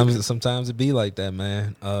 sometimes it be like that,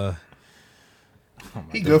 man.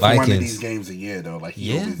 He good for one of Vikings. these games a year though. Like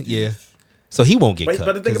he always do. Yeah. So he won't get cut.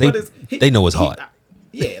 But the thing 'cause about it is, they know it's hard.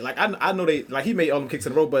 Yeah, like I know he made all them kicks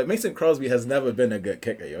in a row, but Mason Crosby has never been a good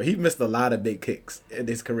kicker, yo. He missed a lot of big kicks in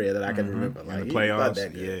his career that I can remember. Like In the he's not playoffs,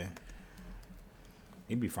 that good. yeah.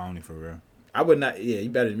 He'd be phony for real. I would not. Yeah, he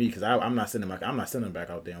better than me because I'm not sending him back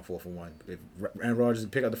out there on 4th and 1. If Aaron Rodgers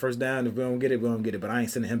pick up the first down, if we don't get it, we don't get it. But I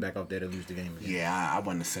ain't sending him back out there to lose the game again. Yeah, I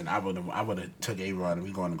wouldn't have sent. I would have took A-Rod and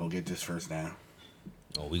we going to go get this first down.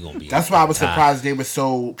 Oh, we gonna be. That's why I was tied. surprised they were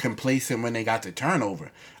so complacent when they got the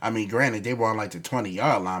turnover. I mean, granted, they were on like the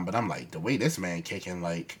 20-yard line, but I'm like, the way this man kicking,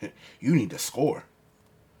 like, you need to score.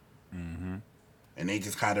 Mm-hmm. And they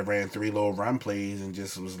just kind of ran 3 little run plays and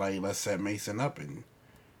just was like, let's set Mason up and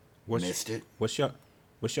missed it. What's your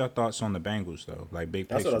thoughts on the Bengals though? Like big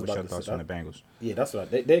That's what I picture. was What's your about to thoughts on say. the Bengals? Yeah, that's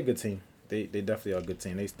what they're a good team. They definitely are a good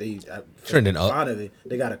team. They Trending up. Finally,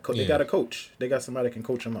 they got a Yeah. they got a coach. They got somebody that can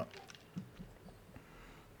coach them up.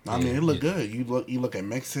 I mean, it looked good. You look at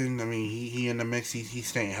Mixon. I mean, he in the mix. He's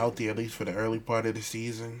staying healthy at least for the early part of the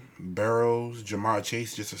season. Burrows, Jamar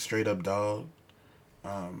Chase, just a straight up dog.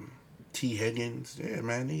 T Higgins, yeah,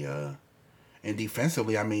 man. And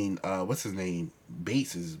defensively, I mean, what's his name?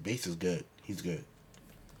 Bates is good. He's good.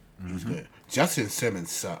 He's good. Justin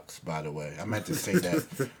Simmons sucks, by the way. I meant to say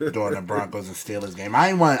that during the Broncos and Steelers game. I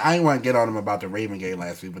ain't want to get on him about the Raven game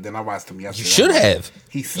last week, but then I watched him yesterday. You should I'm like, have.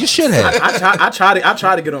 He sucks. You should have. I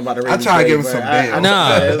tried to get him about the Ravens. tried to give him but some I- bail.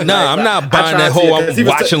 Nah, I'm not I buying tried that to, whole. 'cause he I'm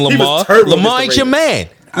was watching he was Lamar. terrible Lamar against ain't the your Ravens.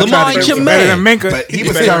 man. I tried Lamar to ain't give your him Better than man. Minka. But he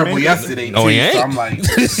was Better than terrible Minka. yesterday, No, too. he ain't. So I'm like,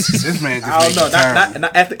 this man just I don't know. makes it terrible.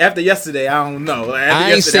 Not after yesterday. I don't know. Like, after I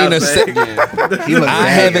ain't yesterday, seen a was like- Yeah. He looked I bad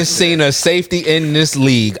haven't yesterday. seen a safety in this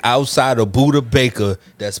league outside of Buda Baker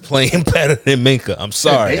that's playing better than Minka. I'm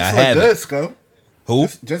sorry, Bates I look haven't. good, Sco. Who?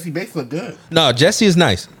 Jesse Bates look good. No, Jesse is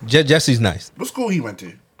nice. Jesse's nice. What school he went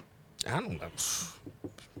to? I don't know.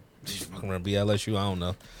 I'm gonna be LSU. I don't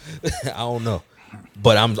know. I don't know.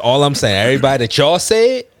 But I'm saying. Everybody that y'all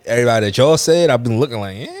said, I've been looking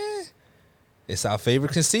like, it's our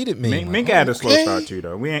favorite conceded meme. Minka had a slow Okay. start too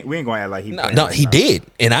though. We ain't gonna act like he. playing No, right he now. did,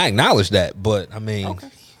 and I acknowledge that. But I mean,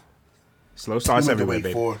 Slow He starts went to everywhere, Wake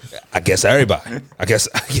baby. Forest. I guess everybody. I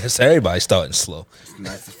guess everybody's starting slow.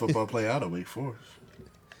 Nicest football player out of Wake Forest.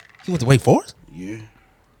 He went to Wake Forest. Yeah.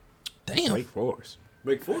 Damn. Wake Forest.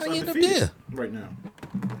 Wake Forest How you end up undefeated there? right now.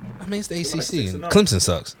 I mean, it's the ACC. like 6-0. and Clemson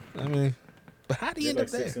sucks. I mean, but how do you They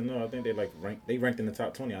end like up there? 6-0. I think they ranked in the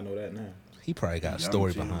top 20. I know that now. He probably got a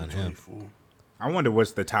story behind him. I wonder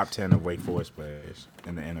what's the top 10 of Wake Forest players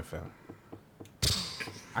in the NFL.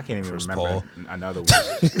 I can't even Chris remember Paul. another one.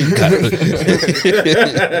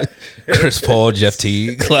 Chris Paul, Jeff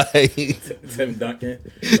Teague, like Tim Duncan.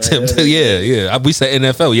 yeah. We said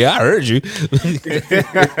NFL. Yeah, I heard you.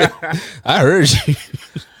 I heard you.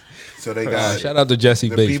 So they got Shout out to Jesse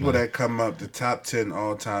the Bates. people man. that come up, the top 10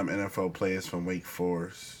 all-time NFL players from Wake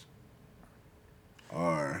Forest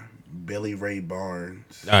or Billy Ray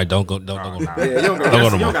Barnes. All right, don't go no more. Yeah, you don't Don't go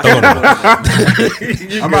no more. got- Don't go no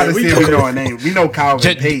more. I'm about to see if we know a name. We know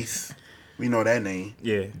Calvin Pace. We know that name.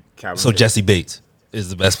 Yeah, Calvin. So Jesse Bates is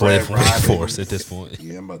the best player for Wake Robbins. Forest at this point.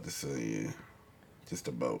 Yeah, I'm about to say, yeah. Just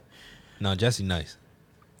about. No, Jesse nice.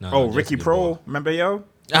 No, Oh, Jesse Ricky good Prohl, boy. remember yo?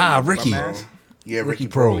 Ricky. man. Yeah, Ricky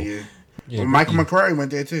Prohl. Prohl, yeah. Yeah, Well, Michael Ricky. McCrary went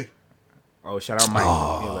there too. Oh, shout out Mike.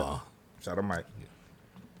 Yeah, look. Shout out Mike.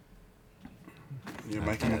 Yeah,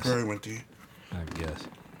 Michael McCrary went there. I guess.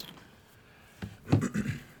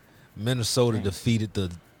 Minnesota defeated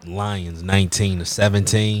the Lions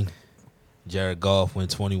 19-17. Jared Goff went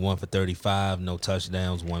 21 for 35, no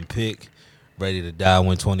touchdowns, 1 pick. Ready to Die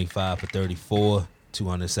went 25 for 34,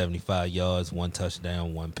 275 yards, 1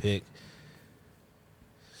 touchdown, 1 pick.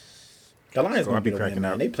 The Lions So I'll gonna be get a win, cracking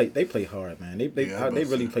man. up. They play hard, man. They Yeah, I'm about to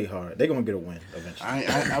really say. play hard. They're gonna get a win eventually.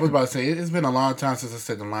 I was about to say, it's been a long time since I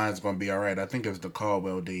said the Lions going to be all right. I think it was the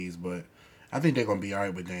Caldwell days, but I think they're going to be all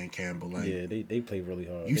right with Dan Campbell. Like, Yeah, they play really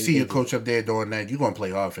hard. you They- see they your do. coach up there doing that, you're going to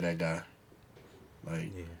play hard for that guy.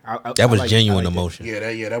 Like, That was I like genuine it. emotion.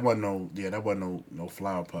 that wasn't no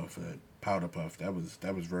flower puff, powder puff. That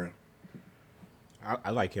was real.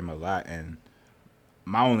 I like him a lot, and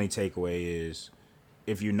my only takeaway is,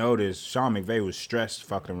 if you notice, Sean McVay was stressed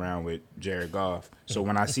fucking around with Jared Goff. So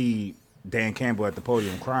when I see Dan Campbell at the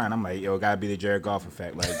podium crying, I'm like, yo, it gotta be the Jared Goff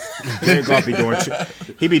effect. Like Jared Goff be doing,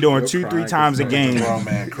 he be doing 2-3 times a game. Grown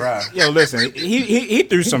man cry. Yo, listen, he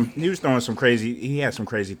threw some. He was throwing some crazy. He had some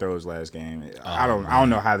crazy throws last game. I don't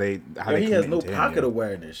know how they Yo, he has no committed to him, pocket yo.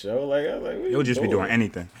 awareness, yo. Like, I'm like, what He'll you just be doing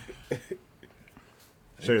anything. They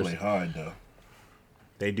Seriously. play hard though.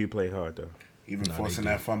 They do play hard though. Even forcing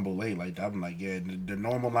that fumble late, like I'm like, yeah, the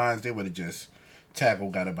normal lines they would have just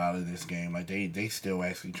got up out of this game. Like they still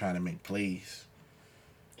actually trying to make plays.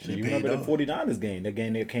 So you remember the 49ers game? The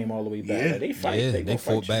game that came all the way back. Yeah. Like, they fight. Yeah, they they gonna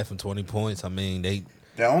fought fight you. back from 20 points. I mean, they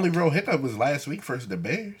The only real hiccup was last week versus the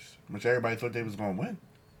Bears, which everybody thought they was gonna win.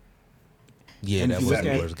 And that if you was look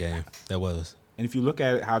the at- worst game. That was. And if you look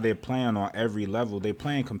at how they're playing on every level, they're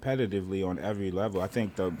playing competitively on every level. I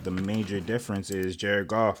think the major difference is Jared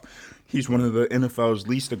Goff. He's one of the NFL's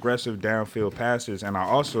least aggressive downfield passers, and I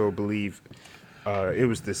also believe it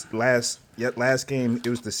was this last game. It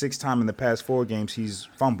was the 6th time in the past 4 games he's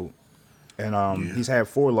fumbled, and he's had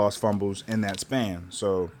 4 lost fumbles in that span.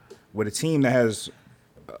 So with a team that has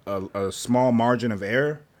a small margin of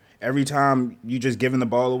error, every time you just giving the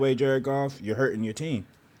ball away, Jared Goff, you're hurting your team.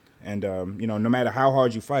 And, no matter how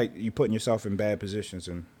hard you fight, you're putting yourself in bad positions,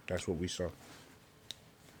 and that's what we saw.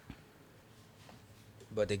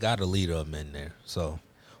 But they got a leader of men there. So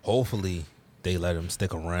hopefully they let him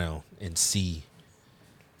stick around and see,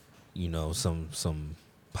 some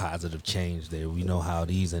positive change there. We know how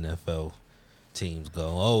these NFL teams go.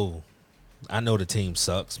 Oh, I know the team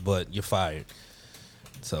sucks, but you're fired.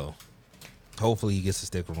 So hopefully he gets to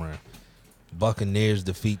stick around. Buccaneers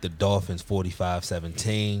defeat the Dolphins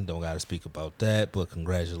 45-17. Don't got to speak about that, but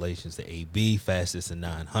congratulations to AB, fastest in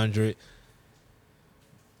 900.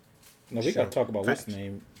 No, we got to talk about what's the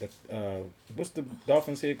name. What's the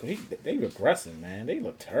Dolphins here? They regressing, man. They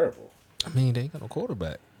look terrible. I mean, they ain't got no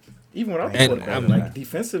quarterback. Even without the And, quarterback, I mean- like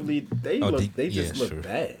defensively, they just yeah, look sure.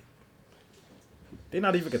 bad. They're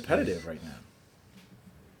not even competitive right now.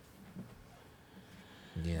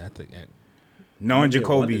 Yeah, I think that. Knowing Yeah,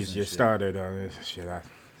 Jacoby's wonders your and shit. starter, shit,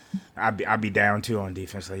 I'd be down too on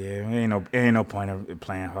defense. Like, yeah, ain't no point of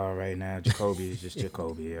playing hard right now. Jacoby is just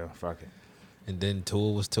Jacoby, yo. Fuck it. And then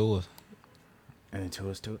Tua was Tua. And until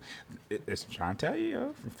it's too, it's trying to tell you,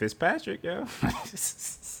 yo, Fitzpatrick, yo.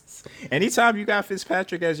 Anytime you got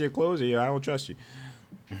Fitzpatrick as your closer, yo, I don't trust you.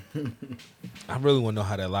 I really want to know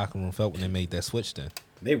how that locker room felt when they made that switch then.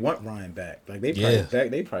 They want Ryan back. Like they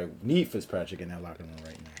probably need Fitzpatrick in that locker room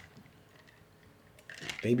right now.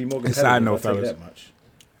 They be more And competitive. side note, I'll tell you fellas. that much.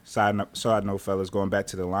 Side note, fellas, going back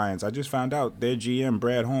to the Lions, I just found out their GM,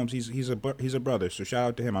 Brad Holmes, he's a brother, so shout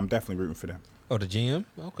out to him. I'm definitely rooting for them. Oh, the GM?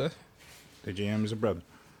 Okay. The GM is a brother.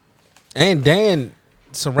 And Dan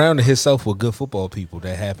surrounded himself with good football people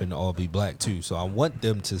that happen to all be black too. So I want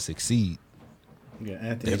them to succeed. Yeah,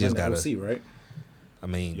 Anthony They just Lynn, gotta- OC, right? I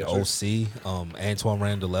mean, Yes, the OC, Antoine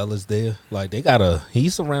Randall-Ella's there. Like he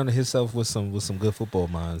surrounded himself with some good football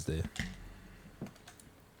minds there.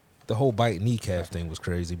 The whole bite kneecap thing was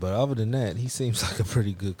crazy, but other than that, he seems like a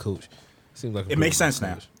pretty good coach. Seems like a It makes pretty good sense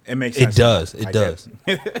now. coach. It makes It sense. does. now. It I does.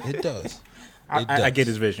 get It does. I get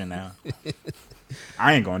his vision now.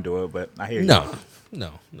 I ain't gonna do it, but I hear you.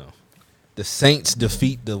 No. The Saints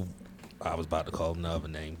defeat I was about to call them another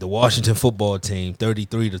name. The Washington football team,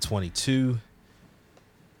 33-22.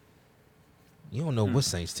 You don't know what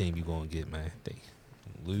Saints team you gonna get, man.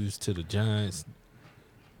 lose to the Giants.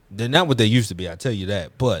 They're not what they used to be. I tell you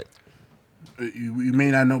that. But You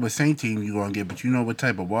may not know what same team you're gonna get, but you know what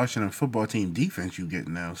type of Washington football team defense you get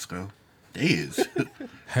now, Skull. They is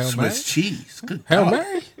Hail Mary? Swiss cheese. Good Hail God.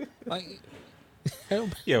 Mary? Like Hail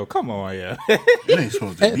Mary. Yo, come on, yeah. It ain't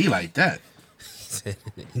supposed to be like that. Said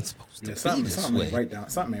it ain't supposed to Yeah, be something this ain't way. right down.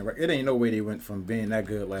 Something ain't right. It ain't no way they went from being that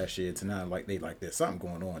good last year to now like they like there's something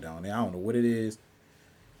going on down there. I don't know what it is.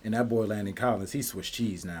 And that boy Landon Collins, he's Swiss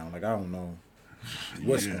cheese now. Like I don't know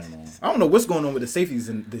what's going on. I don't know what's going on with the safeties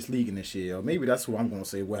in this league in this year. Or maybe that's what I'm gonna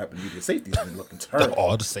say. What happened to you? The safeties been looking terrible.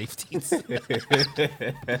 All the safeties. What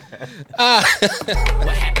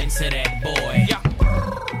happened to that boy?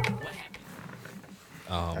 What happened?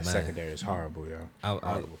 Oh That man, secondary is horrible, yo.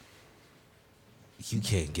 Horrible. You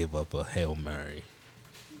can't give up a Hail Mary.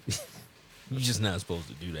 You're just not supposed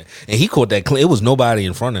to do that. And he caught that clean. It was nobody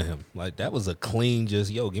in front of him. Like that was a clean.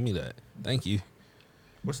 Just give me that. Thank you.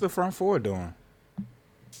 What's the front four doing?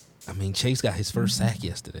 I mean, Chase got his first sack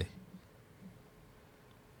yesterday.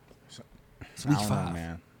 It's week I don't know, 5.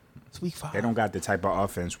 man. It's week 5. They don't got the type of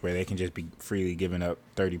offense where they can just be freely giving up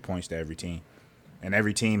 30 points to every team. And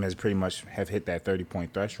every team has pretty much have hit that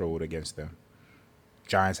 30-point threshold against them.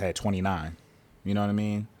 Giants had 29. You know what I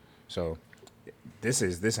mean? So this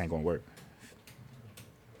ain't gonna work.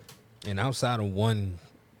 And outside of one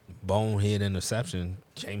bonehead interception,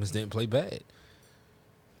 Jameis didn't play bad.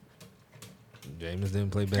 Jameis didn't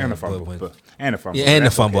play bad. And a fumble. And a fumble. Yeah, and the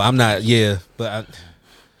That's fumble. okay. I'm not. Yeah, but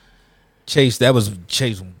Chase. That was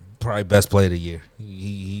Chase probably best play of the year.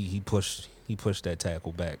 He pushed that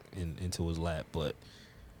tackle back into his lap. But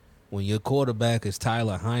when your quarterback is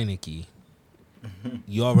Tyler Heineke,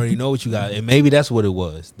 you already know what you got, and maybe that's what it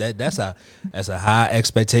was. That's a high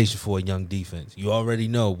expectation for a young defense. You already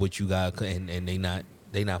know what you got, and they not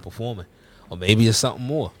performing, or maybe it's something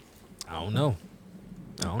more. I don't know.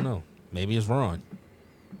 Maybe it's Ron,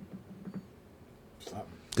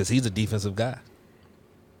 because he's a defensive guy.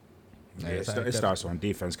 Yeah, it starts on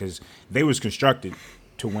defense because they was constructed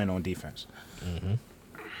to win on defense.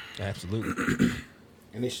 Absolutely.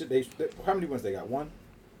 And they how many wins they got? 1?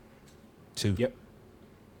 2. Yep.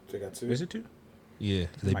 They got 2. Is it 2? Yeah,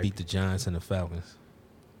 'cause they Might beat be. the Giants and the Falcons.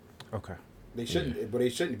 Okay. They shouldn't, but they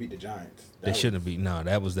shouldn't beat the Giants. They shouldn't have beat. No,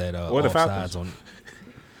 that was that Or the offsides Falcons. on.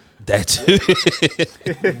 That too.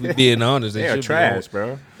 We being honest, They are should be trash, on-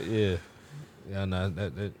 bro. Yeah, no,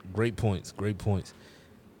 that great points. Great points.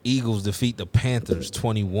 Eagles defeat the Panthers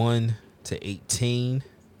 21-18.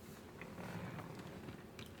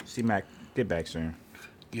 C-Mac, get back soon.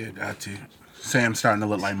 Yeah, got to. Sam's starting to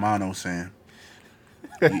look like Mono Sam.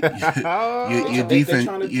 Your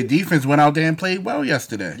defense went out there and played well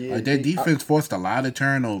yesterday. Yeah, like their defense forced a lot of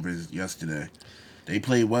turnovers yesterday. They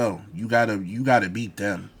played well. You gotta beat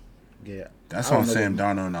them. Yeah, That's I don't on know Sam what-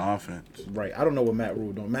 Darnold on the offense. Right. I don't know what Matt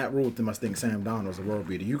Rule doing. Matt Rule must think Sam Donald's a world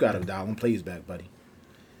beater. You got to dial them plays back, buddy.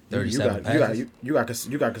 37 You passes. got to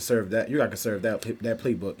conserve that. You got to conserve that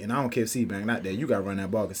playbook. And I don't care if C-Bang not there. You got to run that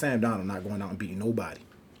ball because Sam Donald not going out and beating nobody.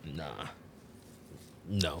 Nah,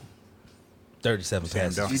 no. 37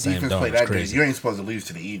 passes. Darnold. for Your Sam defense played Darnold's that good. crazy. You ain't supposed to lose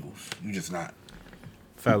to the Eagles. You just not.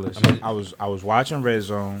 Fellas, I was watching Red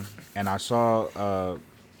Zone and I saw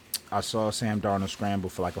Sam Darnold scramble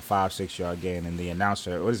for like a 5-6 yard gain, and the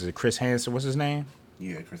announcer, what is it, Chris Hansen? What's his name?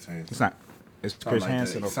 Yeah, Chris Hansen. It's not. It's Chris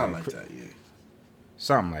Hansen. Something like that. Yeah.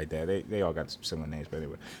 Something like that. They all got similar names, but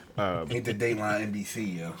anyway. Ain't the Dateline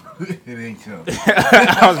NBC, yo. It ain't so.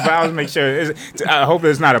 I was make sure. I hope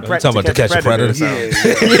it's not a You talking about To Catch a Predator? Yeah.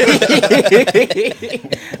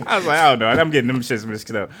 I was like, I don't know. I'm getting them shits mixed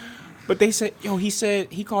up. But they said,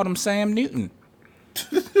 he called him Sam Newton.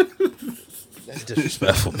 That's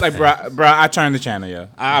disrespectful. Like, bro, I turned the channel, yo.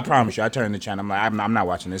 I promise you, I turned the channel. I'm like, I'm not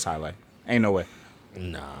watching this highlight. Ain't no way.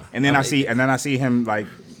 Nah. And then I see him like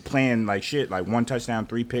playing like shit, like 1 touchdown,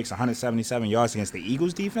 3 picks, 177 yards against the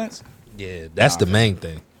Eagles defense. Yeah, that's the main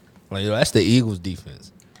thing. Like, that's the Eagles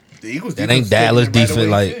defense. The Eagles That defense ain't Dallas taking it defense,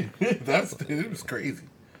 away, too. It was crazy.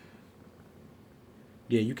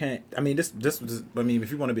 Yeah, you can't. I mean, this. I mean,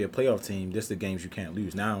 if you want to be a playoff team, this is the games you can't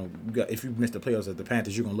lose. Now, if you miss the playoffs at the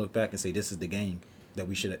Panthers, you're gonna look back and say this is the game that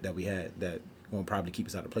we had that will probably keep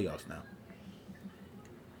us out of the playoffs now.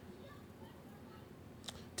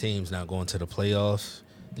 Teams not going to the playoffs.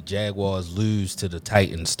 The Jaguars lose to the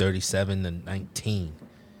Titans 37-19.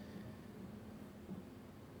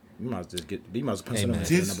 You might as well pencil Hey, them man. in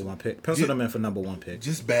for the number 1 pick. Pencil them in for number 1 pick.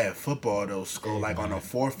 Just bad football though, Skull. Like on a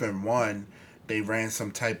 4th and 1, they ran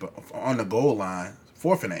some type of on the goal line,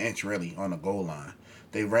 4th and an inch really on the goal line.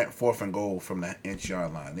 They ran 4th and goal from the inch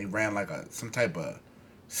yard line. They ran like some type of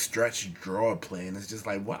stretch draw plan. It's just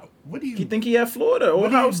like, wow, what do you You think he at Florida or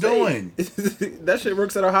What are Ohio you State? doing? That shit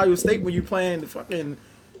works at Ohio State when you playing the fucking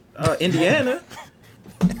Indiana.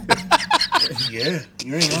 Yeah,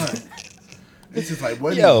 you ain't lying. It's just like,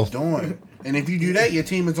 what Yo. are you doing? And if you do that, your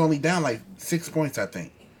team is only down like 6 points, I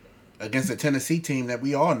think, against a Tennessee team that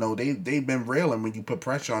we all know they've been railing when you put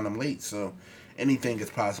pressure on them late. So anything is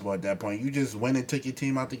possible at that point. You just went and took your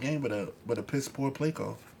team out the game with a piss poor play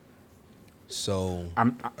call. So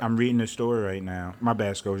I'm reading the story right now. My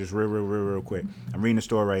bad, Sco. Just real quick. I'm reading the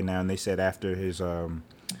story right now, and they said after his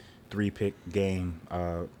 3-pick game,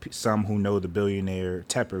 some who know the billionaire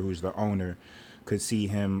Tepper, who's the owner, could see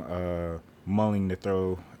him mulling to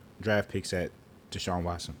throw draft picks at Deshaun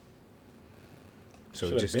Watson. So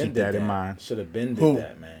Shoulda just been keep did that in mind. Should have been Who? did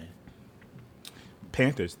that, man.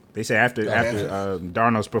 Panthers. They say after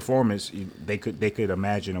Darnold's performance, they could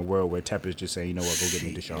imagine a world where Tepper's just saying, you know what, go get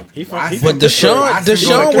me Deshaun. but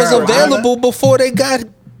Deshaun was available before they got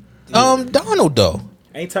Donald though.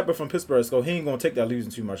 Ain't Tepper from Pittsburgh, so he ain't gonna take that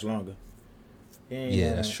losing too much longer. He ain't Yeah,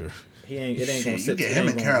 gonna- that's true. He ain't. It ain't gonna Shit, sit. you get it him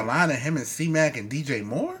ain't in gonna- Carolina, him and C-Mac and DJ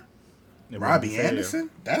Moore, It wouldn't be Robbie fair. Anderson.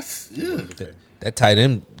 That's That tight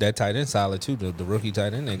end solid too. The rookie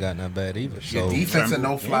tight end ain't got nothing bad either. your So defense a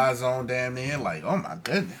no-fly zone damn near. Like, oh my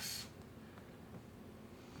goodness.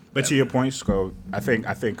 But to your point, Sco, I think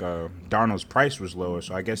Darnold's price was lower,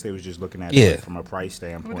 so I guess they was just looking at Yeah. it from a price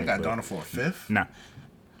standpoint. They got but- Donald for a fifth. Nah.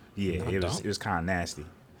 Yeah, it Donald. was kind of nasty.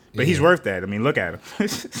 But he's worth that. I mean, look at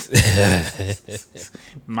him.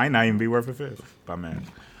 Might not even be worth a fifth, my man.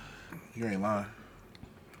 You ain't lying.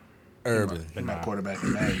 Urban. He my quarterback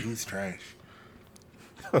in Madden. He's trash.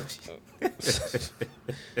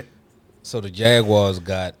 So the Jaguars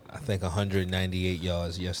got, I think, 198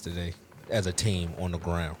 yards yesterday as a team on the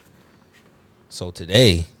ground. So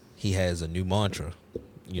today he has a new mantra.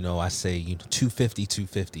 You know, I say 250,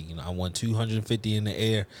 250. You know, I want 250 in the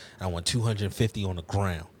air. And I want 250 on the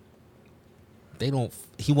ground.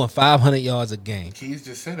 He won 500 yards a game. Keys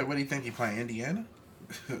just said it. What do you think? He playing Indiana?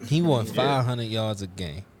 He won 500 yards a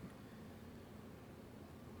game.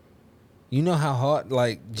 You know how hard,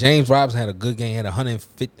 like, James Robinson had a good game, had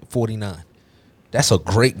 149. That's a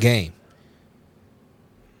great game.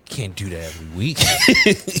 Can't do that every week.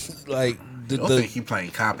 Like, I don't think he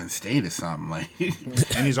playing Coppin State or something. Like,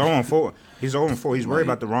 And he's 0-4. He's 0-4. He's worried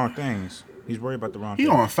about the wrong things. He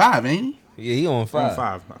on 5, ain't he? yeah, he on 5.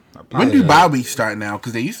 5. When do bye week start now?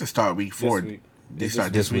 Because they used to start week 4. week. They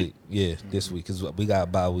start This week. Yeah, this week. Because we got a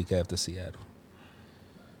bye week after Seattle.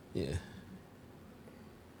 Yeah.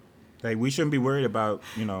 Like, we shouldn't be worried about,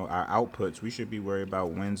 our outputs. We should be worried about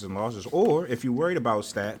wins and losses. Or if you're worried about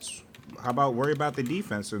stats, how about worry about the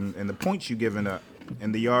defense and the points you giving up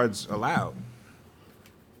and the yards allowed?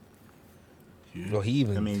 Well, he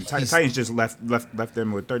even. I mean, Titans just left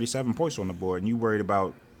them with 37 points on the board, and you worried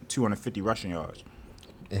about 250 rushing yards.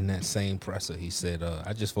 In that same presser, he said,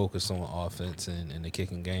 I just focus on offense and the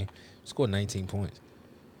kicking game. Scored 19 points.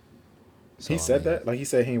 So, He said that? Like he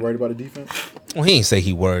said he ain't worried about the defense? Well, he didn't say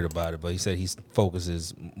he worried about it, but he said he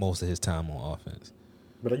focuses most of his time on offense.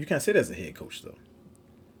 But you can't say that as a head coach, though.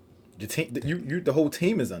 Your team, the whole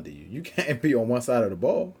team is under you. You can't be on one side of the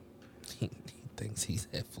ball. He thinks he's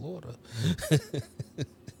at Florida.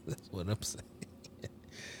 That's what I'm saying.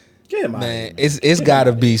 Get him out of Man, here, man. it's got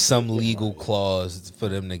to be some legal clause for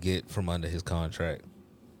them to get from under his contract.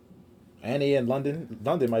 And he in London.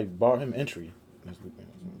 London might bar him entry.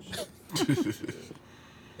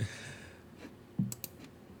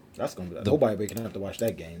 That's gonna be nobody waking up to watch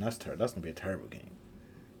that game. That's gonna be a terrible game.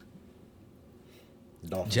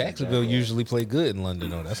 Dolphins and Jacksonville Jaguars. usually play good in London,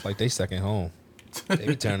 though. That's like they second home. They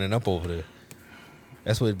be turning up over there.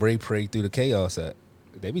 That's where Ray prayed through the chaos at.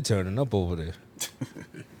 They be turning up over there.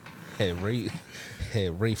 Had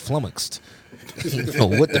Ray flummoxed. He didn't know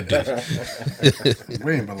what to do.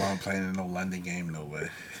 We ain't belong playing in no London game, no way.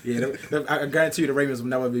 Yeah, I guarantee you the Ravens will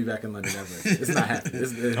never be back in London ever. It's not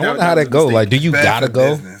happening. I wonder how that go. Like, do you Bad gotta for go?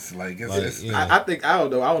 business. Like, it's yeah. I think I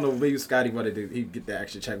don't know. Maybe Scotty wanted to he get that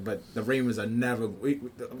extra check, but the Ravens are never. You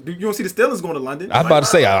don't see the Steelers going to London. I was about to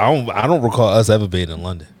say I don't recall us ever being in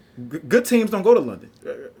London. Good teams don't go to London.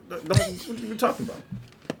 What are you talking about?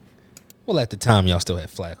 Well, at the time y'all still had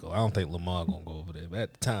Flacco. I don't think Lamar gonna go over there, but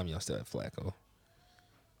at the time y'all still had Flacco.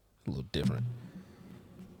 A little different.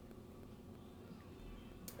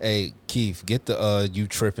 Hey Keith, get the you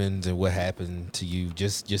trippings and what happened to you.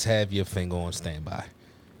 Just have your finger on standby.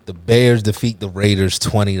 The Bears defeat the Raiders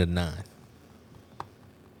 20-9.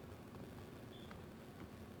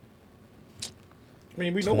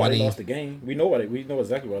 mean, we know why they lost the game. We know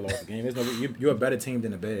exactly why they lost the game. There's no, you're a better team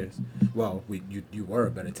than the Bears. Well, you were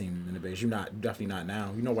a better team than the Bears. You're definitely not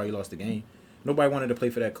now. You know why you lost the game. Nobody wanted to play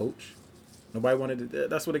for that coach. Nobody wanted to.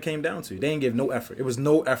 That's what it came down to. They didn't give no effort. It was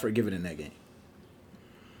no effort given in that game.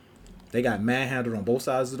 They got manhandled on both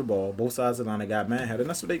sides of the ball. Both sides of the line, they got manhandled, and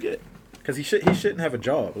that's what they get. Because he shouldn't have a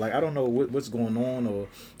job. Like, I don't know what's going on, or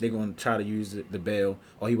they're going to try to use the bail,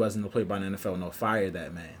 or he wasn't played by the NFL. No, fire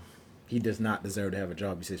that man. He does not deserve to have a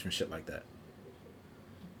job. He says from shit like that.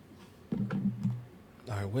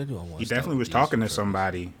 All right, where do I want? He definitely was talking to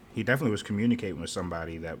somebody. He definitely was communicating with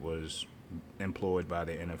somebody that was employed by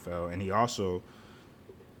the NFL, and he also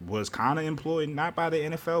was kind of employed not by the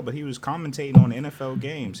NFL, but he was commentating on NFL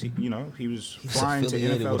games. He was flying to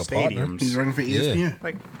NFL stadiums. He's running for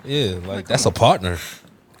ESPN. Yeah, that's a partner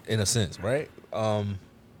in a sense, right?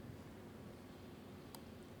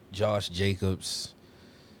 Josh Jacobs.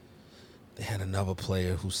 They had another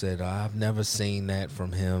player who said, I've never seen that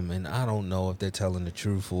from him, and I don't know if they're telling the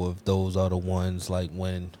truth or if those are the ones like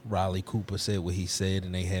when Riley Cooper said what he said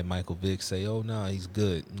and they had Michael Vick say, oh, no, he's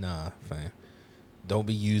good. Nah, fam. Don't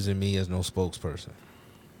be using me as no spokesperson.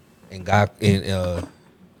 And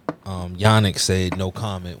Yannick said no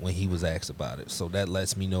comment when he was asked about it. So that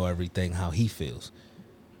lets me know everything how he feels.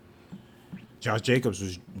 Josh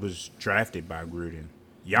Jacobs was drafted by Gruden.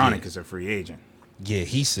 Yannick is a free agent. Yeah,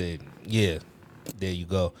 he said, yeah, there you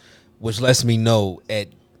go. Which lets me know at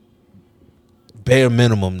bare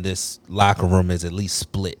minimum this locker room is at least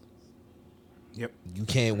split. Yep. You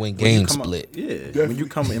can't win games split. Yeah, when you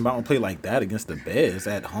come in and play like that against the Bears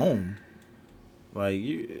at home,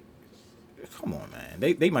 come on, man.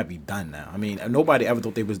 They might be done now. I mean, nobody ever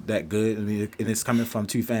thought they was that good. I mean, and it's coming from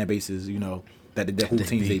two fan bases, that the whole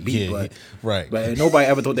teams they beat. Yeah, but right. But nobody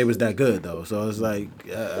ever thought they was that good, though. So it's like,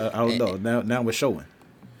 I don't know. Now we're showing.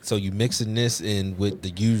 So you mixing this in with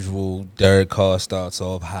the usual Derek Carr starts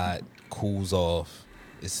off hot, cools off.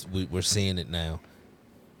 We're seeing it now.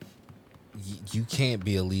 You can't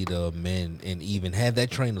be a leader of men and even have that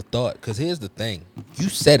train of thought. Because here's the thing. You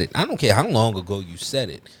said it. I don't care how long ago you said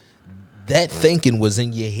it. That thinking was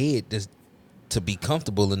in your head to be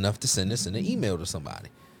comfortable enough to send this in an email to somebody.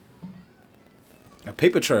 A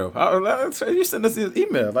paper trail. You send us an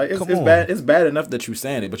email. Like it's bad. It's bad enough that you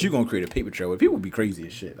saying it, but you're gonna create a paper trail where people be crazy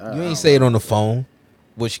as shit. You ain't say it on the phone,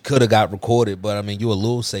 which could have got recorded, but I mean, you're a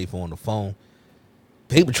little safer on the phone.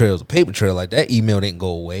 Paper trail's a paper trail. Like that email didn't go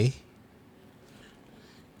away.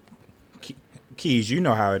 Keys, you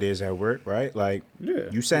know how it is at work, right? Like,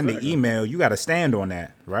 you send an email, you got to stand on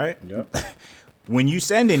that, right? Yep. When you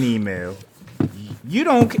send an email, you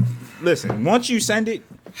don't listen. Once you send it,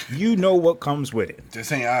 you know what comes with it.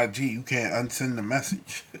 This ain't IG. You can't unsend the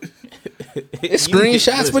message. It's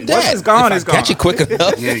screenshots with that. Once it's gone, it's gone. Catch it quick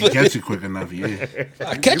enough. Yeah, you catch it quick enough. Yeah.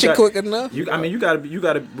 I catch it quick enough. You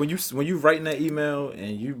gotta when you writing that email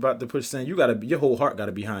and you about to push send, your whole heart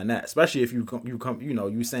gotta be behind that. Especially if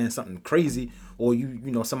you saying something crazy or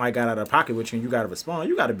somebody got out of pocket with you and you gotta respond.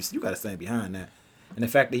 You gotta stand behind that. And the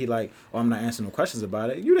fact that he I'm not answering no questions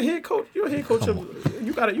about it. You the head coach. You're a head coach.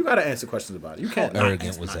 You gotta answer questions about it. You can't. How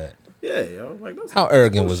arrogant was that? Yeah, yo. That's how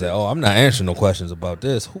arrogant was that? Oh, I'm not answering no questions about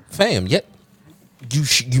this, fam. Yet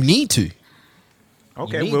you need to.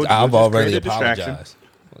 Okay, I've already apologized.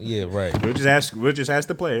 Yeah, right. We'll just ask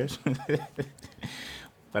the players.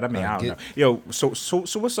 But I mean, I don't know. Yo,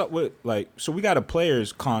 so what's up with so we got a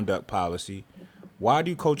players' conduct policy. Why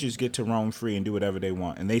do coaches get to roam free and do whatever they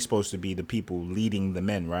want? And they supposed to be the people leading the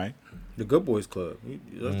men, right? The Good Boys Club.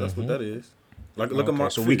 That's what that is. Look at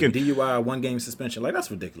Mark. So we can DUI, 1 game suspension.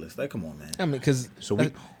 That's ridiculous. Come on, man. I mean, because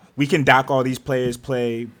we can dock all these players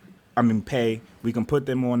pay. We can put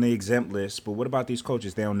them on the exempt list. But what about these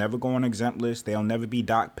coaches? They'll never go on exempt list. They'll never be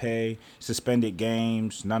dock pay, suspended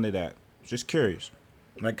games, none of that. Just curious.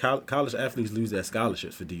 College athletes lose their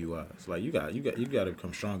scholarships for DUIs. You got to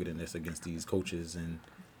become stronger than this against these coaches and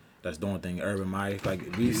that's doing thing. Urban Meyer,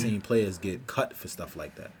 we've seen players get cut for stuff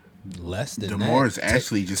like that. Less than DeMoores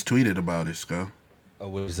actually just tweeted about it, Sco. Oh,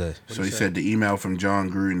 what was that? So he said the email from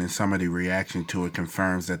John Gruden and some of the reaction to it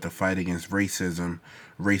confirms that the fight against racism,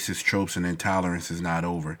 racist tropes, and intolerance is not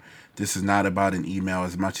over. This is not about an email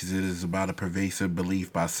as much as it is about a pervasive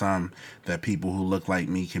belief by some that people who look like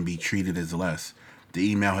me can be treated as less. The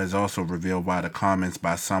email has also revealed why the comments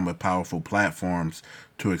by some with powerful platforms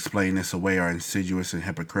to explain this away are insidious and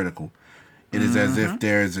hypocritical. It is as if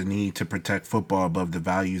there is a need to protect football above the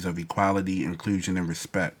values of equality, inclusion, and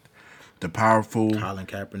respect. The powerful Colin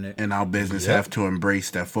Kaepernick in our business have to embrace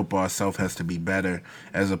that football itself has to be better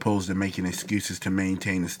as opposed to making excuses to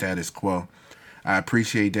maintain the status quo. I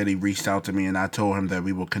appreciate that he reached out to me and I told him that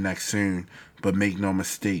we will connect soon, but make no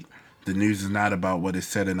mistake, the news is not about what is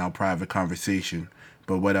said in our private conversation,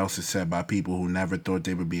 but what else is said by people who never thought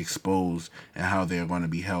they would be exposed and how they are going to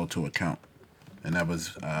be held to account. And that was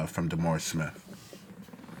from DeMar Smith.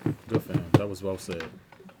 Good fam. That was well said.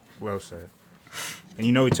 Well said. And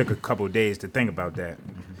you know he took a couple of days to think about that.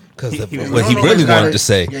 Because what he he really wanted to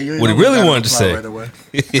say. What he really wanted to say.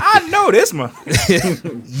 Right I know this one.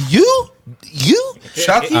 You?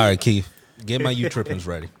 Chucky? All right, Keith. Get my you trippings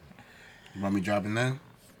ready. You want me dropping that?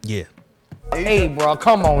 Yeah. Hey, bro,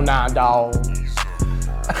 come on now, dog.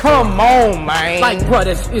 Come on, man. Like, bro,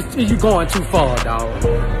 you going too far,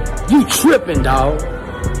 dog. You tripping, dog.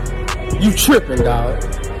 You tripping, dog.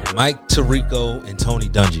 Mike Tirico and Tony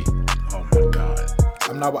Dungy. Oh my God.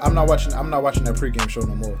 I'm not watching that pregame show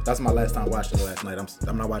no more. That's my last time watching it last night.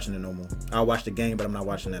 I'm not watching it no more. I'll watch the game, but I'm not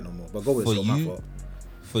watching that no more. But go with it. My fault.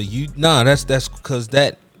 For you, nah, that's because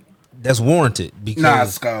that's warranted. Because Nah,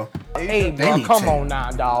 Skull. Hey, bro, come on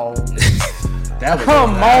now, dog. That was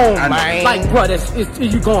Come on, I know. man. Like, bro,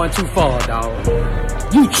 you going too far,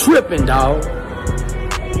 dog. You tripping, dog.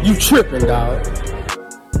 You tripping, dog.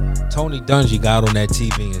 Tony Dungy got on that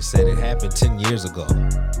TV and said it happened 10 years ago.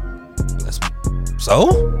 So?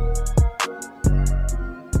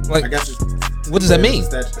 Like, I guess what does that mean?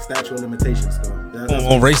 Statute of limitations, though.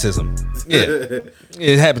 On racism. Yeah.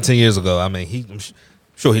 It happened 10 years ago. I mean, I'm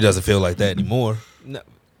sure he doesn't feel like that anymore. No.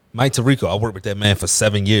 Mike Tirico, I worked with that man for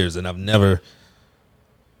 7 years, and I've never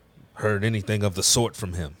heard anything of the sort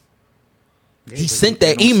from him. He sent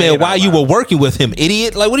that email while you were working with him,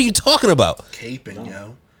 idiot. Like, what are you talking about? Caping,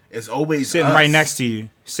 yo. It's always Sitting us. right next to you.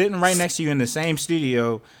 Sitting right next to you in the same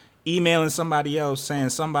studio, emailing somebody else saying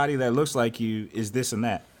somebody that looks like you is this and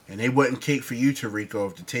that. And they wouldn't cape for you, Tirico,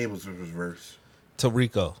 if the tables were reversed.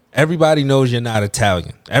 Tirico, everybody knows you're not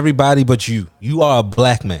Italian. Everybody but you. You are a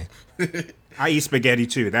black man. I eat spaghetti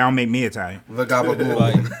too. That don't make me Italian. Look out,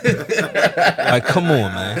 Like, come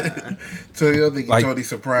on, man. So you don't think Like- Tony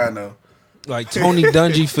Soprano? Like, Tony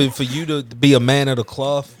Dungy, for you to be a man of the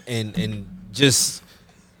cloth and just...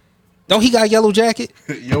 Don't he got Yellow Jacket?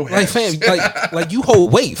 Yo, Like, Hesh. fam, like you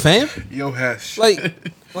hold weight, fam. Yo, Hesh. Like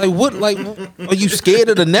what? Like, are you scared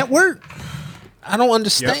of the network? I don't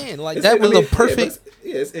understand. Like, that was a perfect.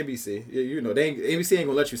 Yeah, it's NBC. Yeah, you know, NBC ain't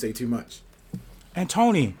gonna let you say too much. And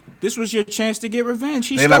Tony, this was your chance to get revenge.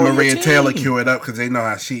 He They let stole your Maria team. Taylor cue it up because they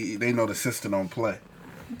know they know the sister don't play.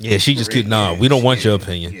 Yeah, she just keep. Nah, we don't want your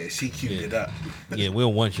opinion. Yeah, she queued it up. Yeah, we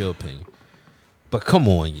don't want your opinion. But come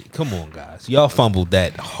on, guys. Y'all fumbled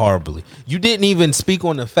that horribly. You didn't even speak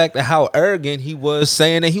on the fact of how arrogant he was,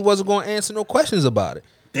 saying that he wasn't going to answer no questions about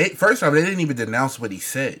it. First off, they didn't even denounce what he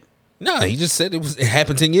said. No, he just said it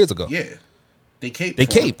happened 10 years ago. Yeah, they caped. They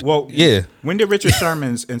for him. caped. Well, yeah. When did Richard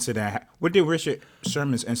Sherman's incident? What did Richard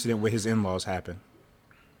Sherman's incident with his in-laws happen?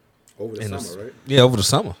 Over the summer, right? Yeah, over the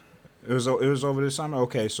summer. It was over the summer.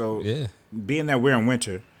 Okay, so Yeah. being that we're in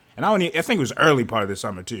winter, and I think it was early part of the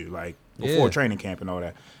summer too, like before Yeah. training camp and all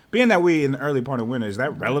that. Being that we in the early part of winter, is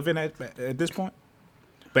that relevant at this point?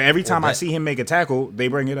 But every time I see him make a tackle, they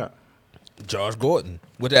bring it up. Josh Gordon.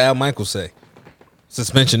 What did Al Michaels say?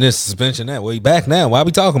 Suspension this, suspension that. Well, he back now. Why are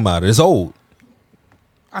we talking about it? It's old.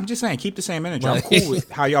 I'm just saying, keep the same energy. Right. I'm cool with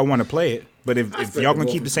how y'all want to play it, but if y'all gonna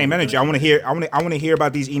keep the same energy, I want to hear. I want to hear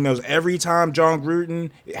about these emails every time John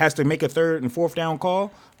Gruden has to make a third and fourth down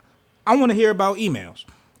call. I want to hear about emails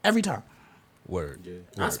every time. Word.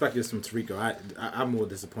 I expect this from Tirico. I'm more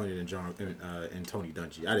disappointed in in Tony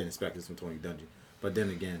Dungy. I didn't expect this from Tony Dungy, but then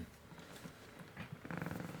again,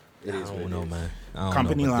 it is I what don't it know, is. man. I don't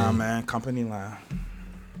Company know, but line, then- man. Company line.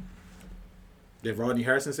 Did Rodney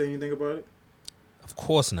Harrison say anything about it? Of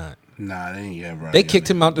course not. Nah, they ain't get right. They kicked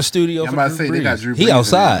him out the studio. I'm for about to Drew say they got Brees. Drew Brees He in there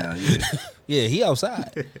outside. now, yeah. Yeah, he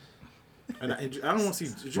outside. And I don't want to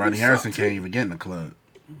see Drew Rodney Brees Harrison suck, can't too. even get in the club.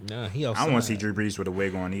 Nah, he I outside. don't want to see Drew Brees with a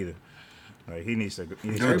wig on either. Like he needs to. Don't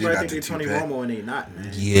Everybody do that think to they Tony Toupee. Romo and they not,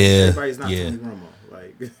 man. Yeah, Everybody's not yeah. Tony Romo.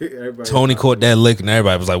 Like everybody. Tony caught that lick, and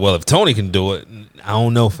everybody was like, "Well, if Tony can do it, I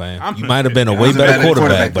don't know, fam. You might have been a way He's a better better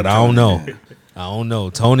quarterback, quarterback but than I don't Tony, know. I don't know.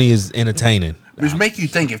 Tony is entertaining. Which make you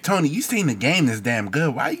think, if Tony, you seen the game this damn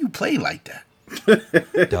good, why you play like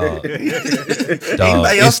that? Dog.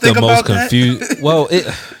 Anybody It's else the think most about that? confused. Well,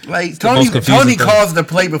 Like the most confusing Tony thing. calls the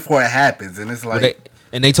play before it happens, and it's like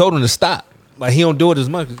they told him to stop. Like, he don't do it as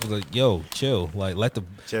much. He's like, yo, chill. Like, let the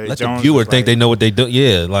Jerry let Jones the viewer was think like- they know what they do.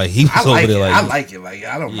 Yeah, like he was I over like there. it. Like, I like it. Like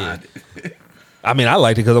I don't Yeah. mind it. I mean, I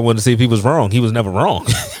liked it because I wanted to see if he was wrong. He was never wrong.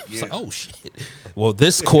 It's like, oh shit. Well,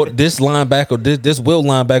 this linebacker, this Will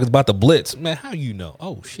linebacker is about to blitz. Man, how you know?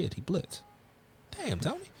 Oh shit, he blitzed. Damn,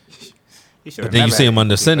 Tony. But then you see him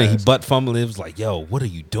under center, he butt fumbling. It was like, yo, what are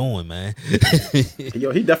you doing, man? Yo,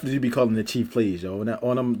 he definitely be calling the cheap plays, yo.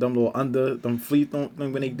 On them little under them fleet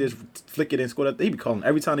when they just flick it and score that, he be calling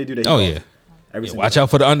every time they do that. Oh yeah. Every Yeah, watch out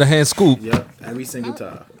for the underhand scoop. Yeah, every single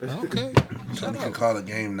time. Okay. You can call a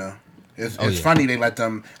game though. It's yeah. funny they let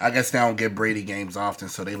them. I guess they don't get Brady games often,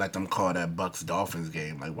 so they let them call that Bucks Dolphins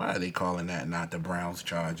game. Like, why are they calling that not the Browns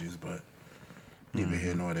Chargers? But neither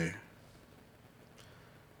here nor there.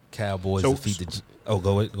 Cowboys defeat the.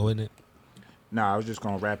 Go ahead, Nick. Nah, I was just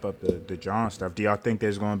gonna wrap up the John stuff. Do y'all think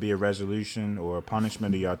there's gonna be a resolution or a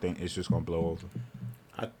punishment, or y'all think it's just gonna blow over?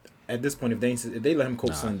 At this point, if they let him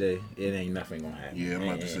coach Sunday, it ain't nothing gonna happen. Yeah, I'm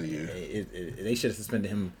about to say yeah. They should have suspended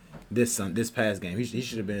him this past game. He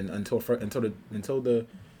should have been until the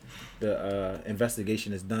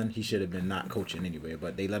investigation is done. He should have been not coaching anyway.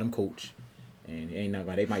 But they let him coach, and it ain't not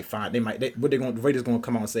gonna. The Raiders gonna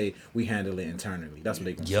come out and say we handle it internally. That's what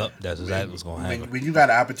they gonna say. Yep, that's exactly what's gonna happen. When you got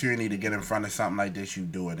an opportunity to get in front of something like this, you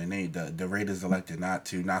do it. And the Raiders elected not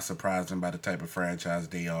to. Not surprising by the type of franchise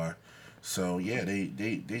they are. So yeah, they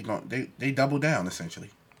double down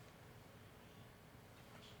essentially.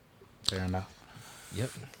 Fair enough.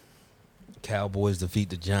 Yep. Cowboys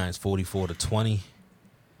defeat the Giants 44-20.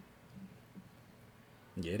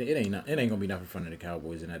 Yeah, it ain't gonna be nothing in front of the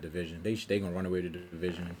Cowboys in that division. They gonna run away to the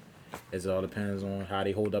division. It all depends on how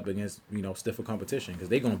they hold up against stiffer competition because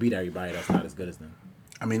they gonna beat everybody that's not as good as them.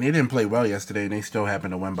 I mean, they didn't play well yesterday, and they still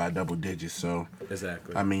happened to win by double digits. So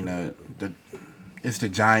Exactly. I mean, it's the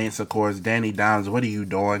Giants, of course. Danny Downs, what are you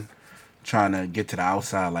doing? Trying to get to the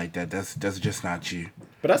outside like that? That's just not you.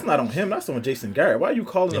 But that's not on him. That's on Jason Garrett. Why are you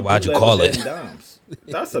calling him? Why'd you call it? Dimes?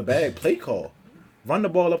 That's a bad play call. Run the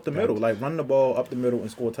ball up the middle. Run the ball up the middle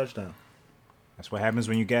and score a touchdown. That's what happens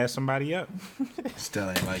when you gas somebody up. Still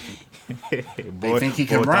ain't like it. Boy, think he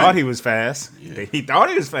can run. Thought he was fast. Yeah. He thought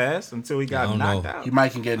he was fast until he got knocked out. He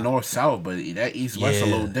might can get north-south, but that east-west a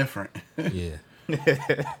little different. Yeah.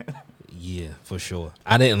 Yeah, for sure.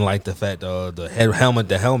 I didn't like the fact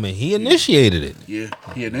the helmet. He initiated it. Yeah,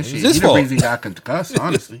 he initiated. It was his He's fault. the reason he got concussed,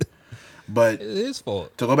 honestly. But It's his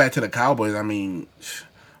fault. to go back to the Cowboys, I mean,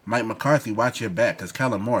 Mike McCarthy, watch your back because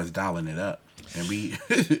Kellen Moore is dialing it up, and we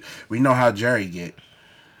we know how Jerry get.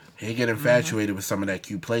 He'll get infatuated with some of that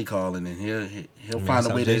cute play calling, and he'll find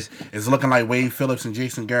a way to. It's looking like Wade Phillips and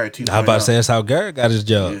Jason Garrett too. I was about to say that's how Garrett got his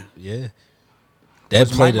job. Yeah. That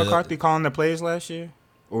Was played Mike McCarthy calling the plays last year?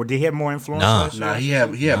 Or did he have more influence Nah. last year?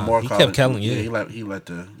 Nah, he had more. He calling. kept Kellen, yeah. He let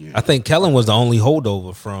the. Yeah, I think Kellen was the only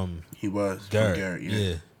holdover from he was Garrett. from Garrett.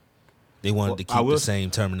 Yeah. They wanted to I keep will- the same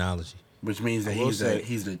terminology. Which means that I will say-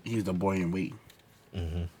 he's the boy in waiting.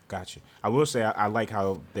 Gotcha. I will say I like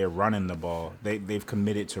how they're running the ball. They've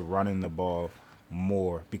committed to running the ball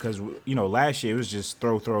more because last year it was just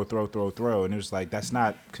throw, and it was like that's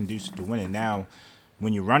not conducive to winning. Now,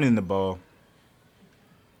 when you're running the ball,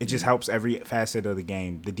 it just helps every facet of the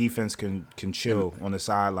game. The defense can chill on the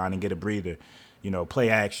sideline and get a breather. Play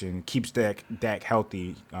action, keeps Dak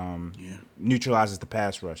healthy, neutralizes the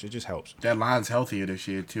pass rush. It just helps. That line's healthier this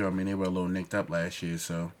year too. I mean, they were a little nicked up last year,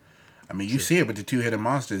 so I mean, you see it with the two-headed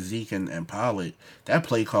monsters, Zeke and Pollard. That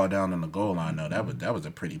play call down on the goal line, though, that was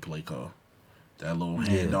a pretty play call. That little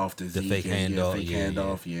handoff to The Zeke, fake handoff, fake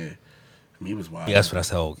handoff, yeah. I mean, he was wild. Yeah, that's what I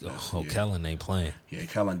said. Kellen ain't playing. Yeah,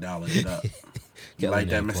 Kellen dialing it up. You Kellen like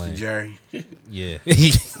that, ain't Mr. playing. Jerry? Yeah.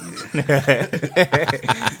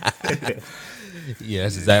 Yeah,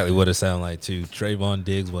 that's exactly what it sounded like too. Trayvon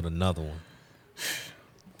Diggs with another one.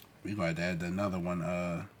 We going to add another one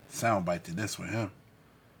soundbite to this with him.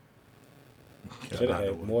 Should have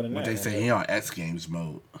had more than What that. they say, he on X Games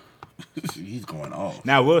mode. He's going off.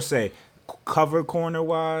 Now I will say, cover corner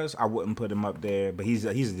wise, I wouldn't put him up there, but he's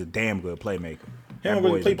a damn good playmaker. He don't That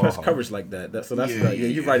really boy's play a ball press hog. coverage like that.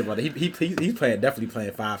 You're right about it. He's definitely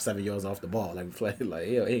playing 5-7 yards off the ball. He ain't play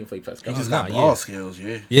press He coverage. just got Nah, ball yeah. skills,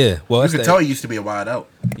 yeah. Yeah. Well, You that's could that- tell he used to be a wide out.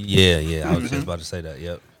 Yeah. I was just about to say that.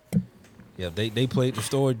 Yep. Yeah, they played the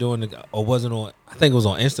story during I think it was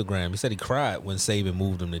on Instagram. He said he cried when Saban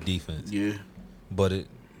moved him to defense. Yeah. But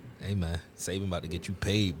hey man, Saban about to get you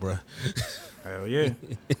paid, bruh. Hell yeah.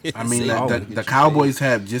 I mean, Saban. the Cowboys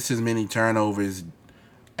have just as many turnovers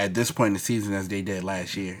at this point in the season as they did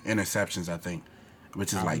last year. Interceptions, I think,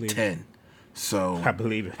 which is I like believe it. 10. So I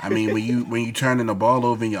believe it. I mean, when you turning the ball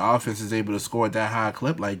over and your offense is able to score at that high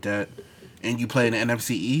clip like that, and you play in the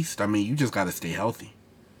NFC East, I mean, you just got to stay healthy.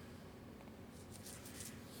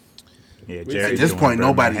 Yeah, At Jerry's this doing point, Birdman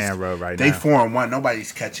nobody's hand rub right they now. 4-1.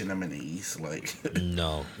 Nobody's catching them in the East. Like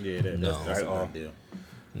No. Yeah, no. that's a Right. good deal.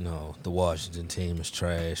 No. The Washington team is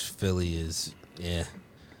trash. Philly is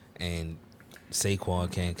and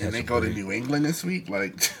Saquon can't catch and they a go to break. New England this week.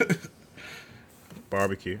 Like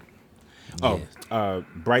Barbecue. Yeah.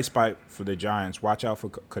 Bright spot for the Giants. Watch out for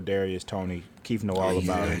Kadarius Toney. Keith know all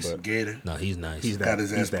about him, but Gator. No, he's nice. He's Got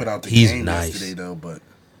his ass put out the He's game nice. yesterday though, but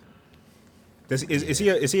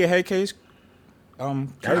is he a head case? I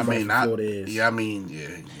mean, Everybody not. from Florida is. Yeah, I mean, yeah.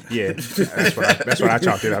 Yeah, that's what I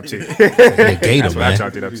chalked it up to. Yeah, Gator, That's what I man.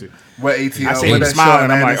 chalked it up to. What ATL? I seen what him that smiling,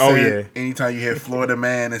 Sean I'm like, oh, Anderson, yeah. Anytime you hear Florida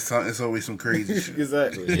man, it's always some crazy shit.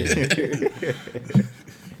 Exactly.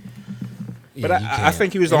 But Yeah, you I can't.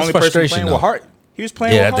 think he was the It's only person frustration, playing though. with heart. He was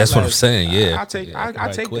playing Yeah, with heart. that's what I'm last- saying. Yeah. I take Yeah,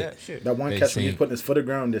 I take quit. that shit. That one They catch when he seen- putting his foot in the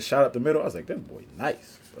ground and just shot up the middle, I was like, that boy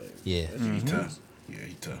nice. But Yeah. He tough. Yeah,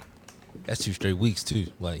 he tough. That's 2 straight weeks too.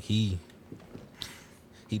 Like he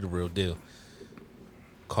the real deal.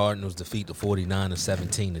 Cardinals defeat the 49ers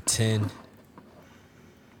 17-10.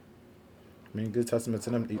 I mean, good testament to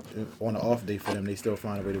them. On the off day for them, they still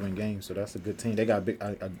find a way to win games. So that's a good team. They got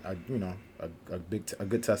a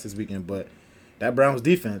good test this weekend. But that Browns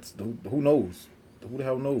defense, who knows? Who the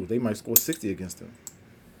hell knows? They might score 60 against them.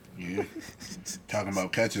 Yeah. Talking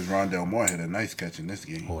about catches, Rondell Moore had a nice catch in this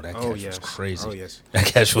game. Oh, that catch Oh, was yes. crazy. Oh, yes. That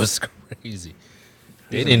catch was crazy.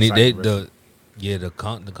 They He's didn't. an They exciting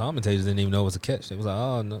the commentators didn't even know it was a catch. They was like,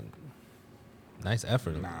 oh no, nice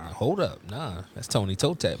effort. Nah. Hold up, nah, that's Tony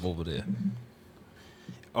Toe Tap over there.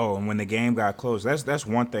 Oh, and when the game got close, that's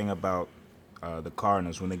one thing about the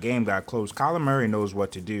Cardinals. When the game got close, Kyler Murray knows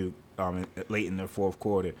what to do late in the fourth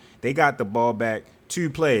quarter. They got the ball back, 2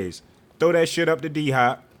 plays. Throw that shit up to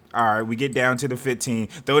D-Hop. All right, we get down to the 15.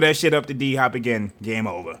 Throw that shit up to D-Hop again. Game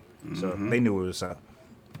over. So they knew it was up.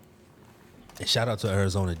 And shout out to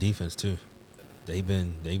Arizona defense too. They've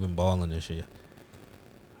been balling this year.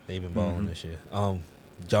 They've been balling this year.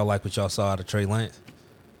 Did y'all like what y'all saw out of Trey Lance?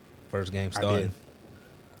 First game starting.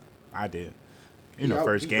 I did.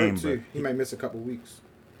 First game, but he might miss a couple weeks.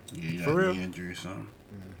 Yeah, he For got real? knee injury or something.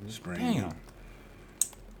 Sprain. damn.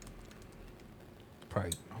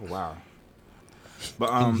 Probably. Oh, wow.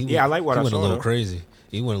 But He I like what I went saw. a little though. crazy.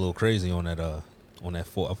 He went a little crazy on that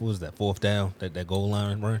what was that, 4th down, that goal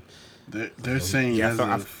line run. They're saying Yeah, I as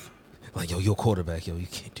thought- of Like, yo, you're quarterback, yo, you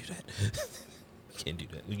can't do that. You can't do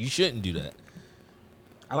that. You shouldn't do that.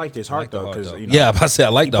 I like his I heart like the though, heart, because though. yeah, I said I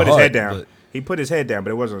like he the put heart. his head down. But He put his head down,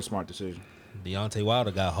 but it wasn't a smart decision. Deontay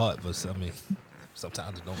Wilder got heart, but I mean,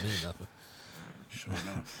 sometimes it don't mean nothing. Sure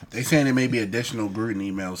enough. They saying there may be additional Gruden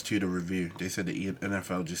emails to the review. They said the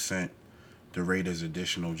NFL just sent the Raiders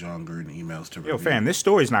additional John Gruden emails to review. Yo, fam, this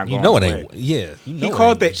story's not going You know it away. ain't. Yeah, you know He it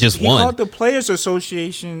called ain't just he one. called the Players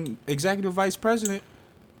Association executive vice president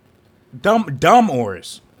dumb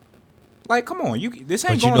Oris. Like, come on, this ain't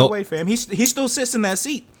But you going know- away, fam. He still sits in that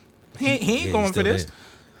seat. He ain't Yeah, going he's for still this. there.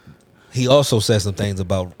 He also said some things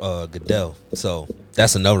about Goodell, so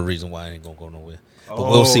that's another reason why it ain't gonna go nowhere. But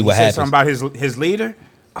we'll see he what said happens. something about his leader.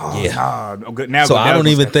 Oh, Yeah. nah, good. Now So I Goodell's don't gonna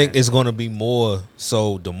even step think in. it's gonna be more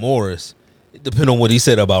so DeMorris, depending on what he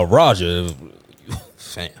said about Roger.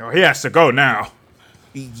 Fam. Oh, he has to go now.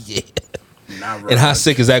 Yeah. Not And how Raj.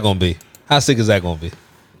 sick is that gonna be? How sick is that gonna be?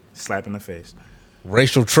 Slap in the face.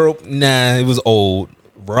 Racial trope? Nah, it was old.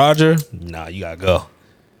 Roger? Nah, you gotta go.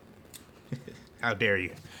 How dare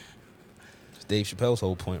you? It's Dave Chappelle's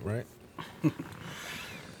whole point, right?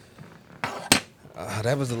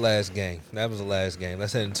 That was the last game.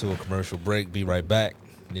 Let's head into a commercial break. Be right back.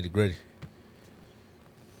 Nitty gritty.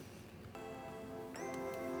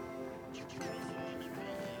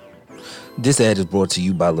 This ad is brought to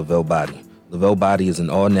you by Lavelle Body. Lavelle Body is an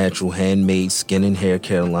all-natural, handmade skin and hair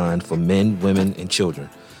care line for men, women, and children.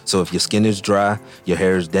 So if your skin is dry, your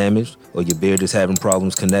hair is damaged, or your beard is having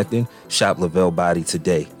problems connecting, shop Lavelle Body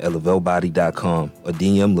today at lavellebody.com or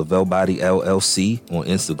DM Lavelle Body LLC on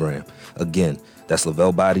Instagram. Again, that's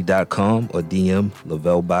lavellebody.com or DM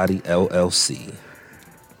Lavelle Body LLC.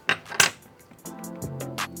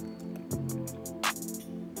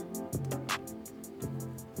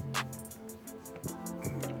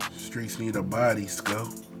 Streets need a body, Sco.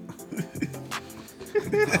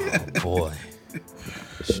 Boy,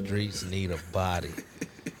 streets need a body.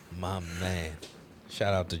 My man.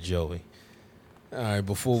 Shout out to Joey. All right,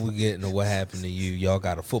 before we get into what happened to you, y'all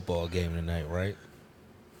got a football game tonight, right?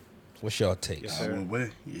 What's y'all takes? I would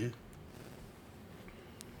win. Yeah.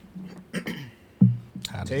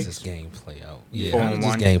 How does Takes? this game play out? Yeah, 4-1. how does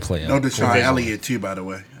this game play out? No Deshaun 4-1. Elliott too, by the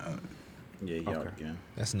way. Yeah, y'all again.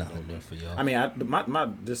 That's not enough for y'all. I mean, my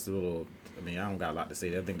just a little. I mean, I don't got a lot to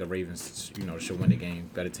say. I think the Ravens, should win the game.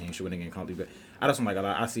 Better team should win the game comfortably. But I just don't like a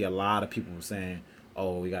lot. I see a lot of people saying,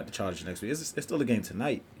 "Oh, we got the Chargers next week." It's still a game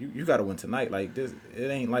tonight. You got to win tonight. Like this, it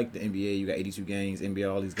ain't like the NBA. You got 82 games.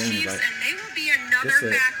 NBA, all these games. Like and they will be another This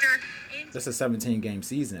a- factor in That's a 17-game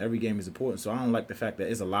season. Every game is important. So I don't like the fact that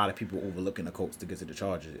there's a lot of people overlooking the Colts to get to the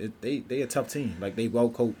Chargers. They a tough team. Like, they well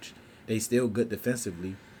coached. They still good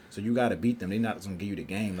defensively. So you got to beat them. They're not going to give you the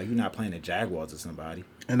game. Like, you're not playing the Jaguars or somebody.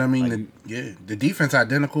 And I mean, the defense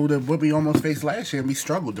identical to what we almost faced last year, and we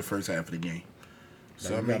struggled the first half of the game.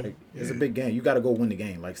 So I mean, it's a big game. You got to go win the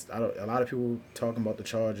game. Like, a lot of people talking about the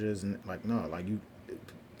Chargers and like, no, like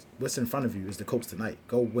what's in front of you is the Colts tonight.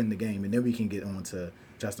 Go win the game, and then we can get on to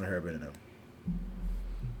Justin Herbert and them.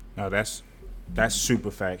 No, that's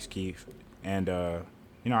super facts, Keith. And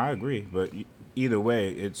I agree. But either way,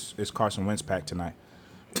 it's Carson Wentz pack tonight.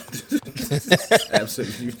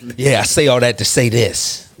 Absolutely. Yeah, I say all that to say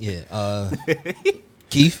this. Yeah.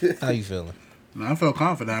 Keith, how you feeling? No, I feel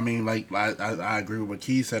confident. I mean, like I agree with what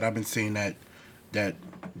Keith said. I've been seeing that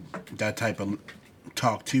type of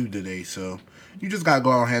talk too today. So you just gotta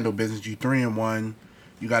go out and handle business. You 3-1.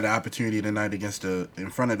 You got the opportunity tonight in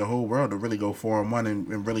front of the whole world to really go 4-1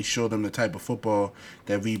 and really show them the type of football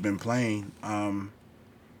that we've been playing. And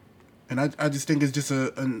I just think it's just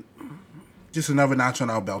just another notch on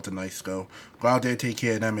our belt tonight. So go out there, take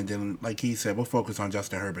care of them, and then, like he said, we'll focus on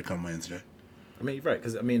Justin Herbert come Wednesday. I mean, right?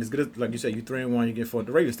 Because I mean, it's good. As, like you said, you 3-1, you get 4.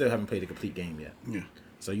 The Ravens still haven't played a complete game yet. Yeah.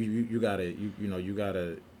 So you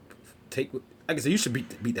gotta take. Like I said, you should beat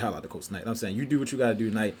the hell out of the Colts tonight. I'm saying you do what you gotta do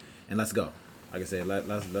tonight, and let's go. Like I said,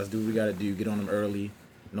 let's do what we gotta do. Get on them early.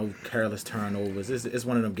 No careless turnovers. It's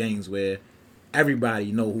one of them games where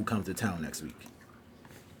everybody know who comes to town next week.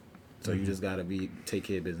 So you just gotta take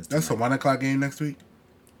care of business tonight. That's a 1:00 game next week.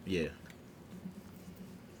 Yeah.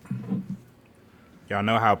 Y'all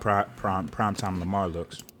know how prime time Lamar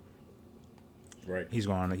looks. Right. He's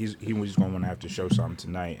going to want to have to show something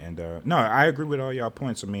tonight. And no, I agree with all y'all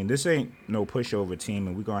points. I mean, this ain't no pushover team,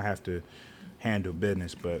 and we're going to have to handle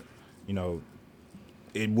business. But,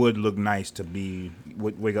 it would look nice to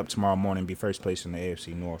wake up tomorrow morning and be first place in the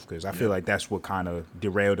AFC North, because I feel like that's what kind of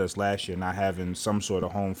derailed us last year, not having some sort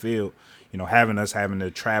of home field. Having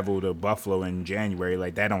to travel to Buffalo in January,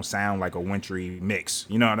 like that don't sound like a wintry mix.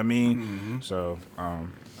 You know what I mean? Mm-hmm. So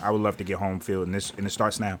I would love to get home field, and it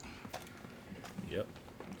starts now. Yep.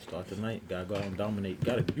 Start tonight. Gotta go out and dominate.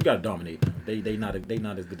 You gotta dominate them. They not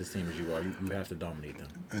as good a team as you are. You have to dominate them.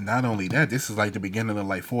 And not only that, this is like the beginning of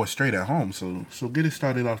like 4 straight at home. So get it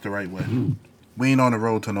started off the right way. We ain't on the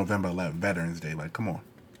road till November 11th, Veterans Day. Like, come on.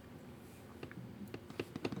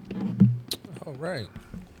 All right.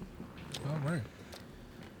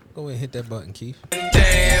 Go ahead and hit that button, Keith.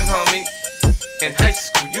 Damn, homie. In high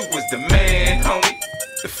school, you was the man, homie.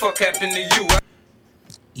 The fuck happened to you?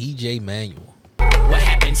 EJ Manuel. What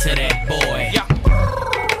happened to that boy?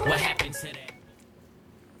 What happened to that?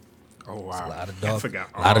 Oh, wow. A lot of dog. I forgot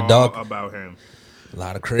about him. A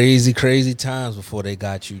lot of crazy times before they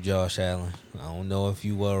got you, Josh Allen. I don't know if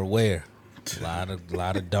you were aware. A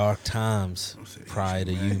lot of dark times prior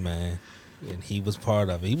to you, man. And he was part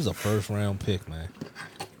of it. He was a first-round pick, man.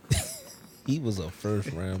 He was a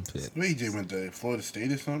first-round pick. Wait, EJ went to Florida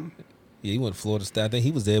State or something? Yeah, he went to Florida State. I think he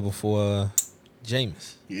was there before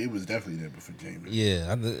Jameis. Yeah, he was definitely there before Jameis.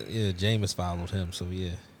 Yeah, Jameis followed him, so yeah.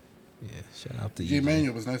 Shout out to EJ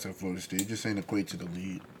Manuel was nice at Florida State. He just ain't equate to the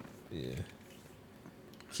lead. Yeah.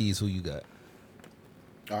 Keys, who you got?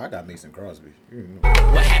 Oh, I got Mason Crosby.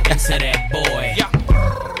 What happened to that boy?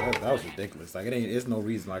 That was ridiculous. Like, it's no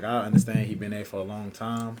reason. Like, I understand he been there for a long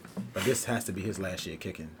time, but this has to be his last year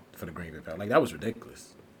kicking for the Green Bay Packers. Like, that was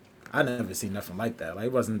ridiculous. I never seen nothing like that. Like,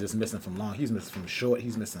 it wasn't just missing from long. He's missing from short.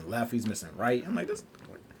 He's missing left. He's missing right. I'm like, this.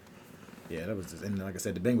 Yeah, that was just. And like I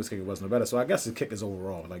said, the Bengals kicker wasn't no better. So I guess the kickers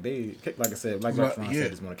overall, like they kick, like I said, like Ron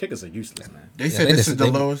said this morning, kickers are useless, man. They said this is the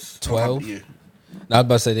lowest 12. Yeah. I was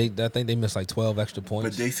about to say I think they missed like 12 extra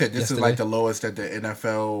points. But they said this is like the lowest that the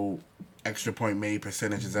NFL extra point made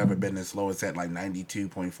percentage has ever been. This lowest at like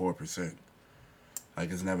 92.4%.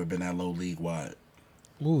 Like it's never been that low league wide.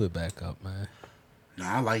 Move it back up, man.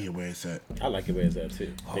 Nah, I like it where it's at. I like it where it's at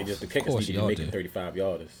too. They just the kickers need to make it 35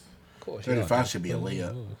 yarders. Of course, 35 should be a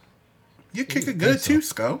layup. You kick it good too,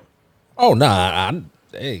 Sco. Oh nah, I'm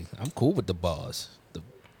cool with the bars.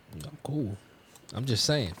 I'm cool. I'm just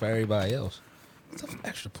saying for everybody else. It's an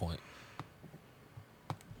extra point.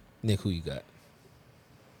 Nick, who you got?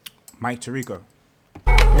 Mike Tirico.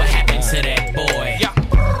 What happened to that boy?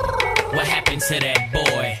 What happened to that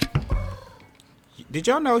boy? Did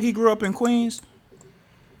y'all know he grew up in Queens?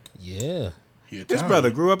 Yeah. This brother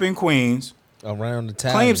grew up in Queens. Around the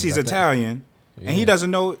town. Claims he's Italian. Yeah. And he doesn't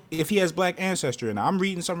know if he has black ancestry. And I'm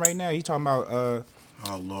reading something right now. He talking about oh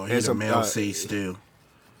Lord, he's a male say still.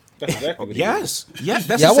 That's exactly what yes.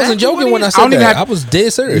 That's I wasn't joking when I said that. I was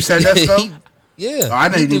dead serious. You said that, Sco? Yeah. Oh, I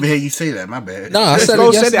didn't even hear you say that. My bad. No, I said Go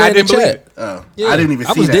it said yesterday it. I in the didn't believe chat. it. Oh, Yeah, I didn't even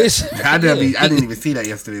I see was that. this. I didn't even see that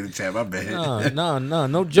yesterday in the chat. My bad.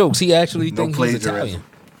 No jokes. He actually No thinks he's plagiarism.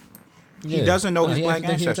 Italian. He doesn't know his he black actually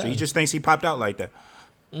think he's ancestry. He Italian. just thinks he popped out like that.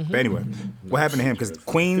 But anyway, what happened to him? Because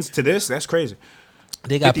Queens to this, that's crazy.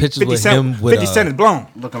 They got 50 pictures with Cent, him with 50 Cent is blown.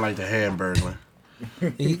 Looking like the Hamburglar.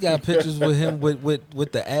 he got pictures with him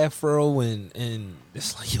with the afro and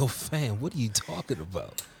it's like, yo, fam, what are you talking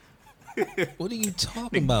about? What are you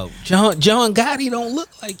talking about? John Gotti don't look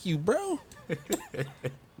like you, bro.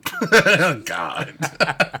 God.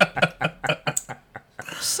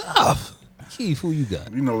 What's up? Keith, who you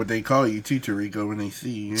got? You know what they call you, too, Tarico, when they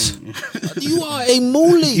see you. You are a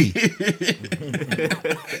moolie.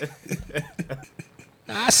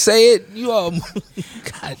 I say it. You are a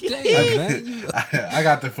moolie. God damn, man. You I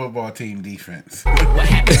got the football team defense. What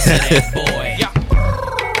happened to that boy?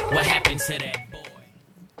 What happened to that boy?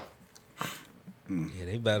 Yeah,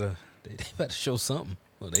 they better show something.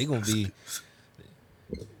 Well, they gonna be.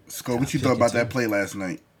 Scott, what you thought about that play last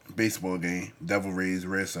night? Baseball game. Devil Rays,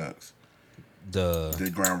 Red Sox.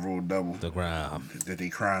 The ground rule double. The ground. That they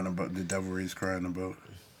crying about. The Devil Rays crying about.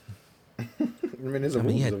 I mean, it's a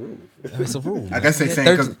rule. It's a rule. It's a rule. I guess they Yeah,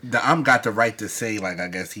 saying because the got the right to say, like, I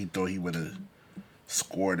guess he thought he would have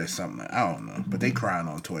scored or something. I don't know. But they crying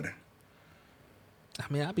on Twitter. I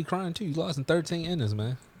mean, I'd be crying too. You lost in 13 innings,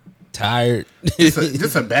 man. Tired.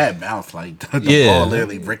 Just a bad bounce. Like, the ball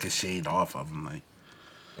literally ricocheted off of him. Like,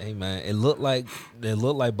 hey, man, it looked like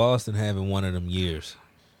Boston having one of them years.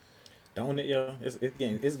 Don't it, yo? It's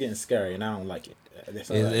getting scary, and I don't like it.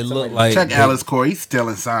 It looked like check Alice Core. He's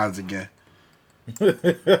stealing signs again.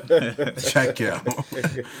 Check yo.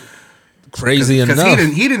 Crazy enough.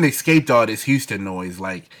 Because he didn't escape all this Houston noise.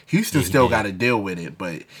 Like, Houston still got to deal with it,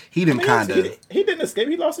 but he didn't kind of. He didn't escape.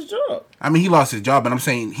 He lost his job. I mean, he lost his job, but I'm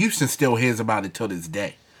saying Houston still hears about it till this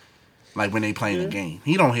day. Like when they playing the game,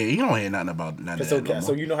 he don't hear nothing about none of that. No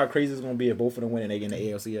so you know how crazy it's gonna be if both of them win and they get in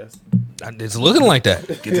the ALCS. It's looking like that.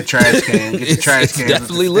 Get the trash can. Get the trash can. It's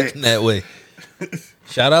definitely looking that way.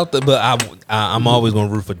 Shout out but I'm always gonna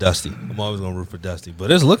root for Dusty.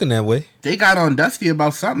 But it's looking that way. They got on Dusty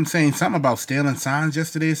about something, saying something about stealing signs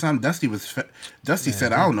yesterday or something. Dusty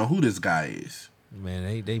said, I don't know who this guy is. Man,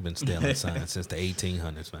 they've been stealing signs since the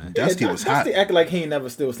 1800s, man. Dusty was hot. Dusty acted like he ain't never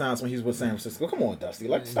steal signs when he was with San Francisco. Come on, Dusty.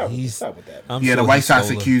 Like, stop with that. The White Sox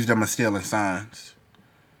accused him of stealing signs.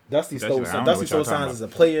 Dusty stole signs as a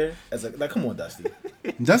player. Come on, Dusty.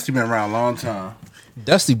 Dusty been around a long time.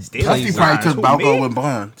 Dusty probably took Balco and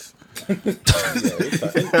Bonds. What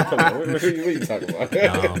are you talking about?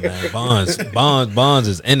 No, man. Bonds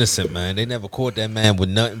is innocent, man. They never caught that man with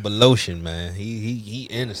nothing but lotion, man. He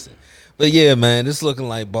innocent. But yeah, man, it's looking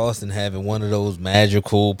like Boston having one of those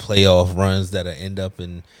magical playoff runs that'll end up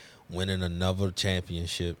in winning another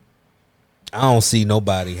championship. I don't see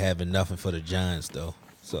nobody having nothing for the Giants though.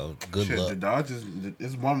 So good luck. The Dodgers,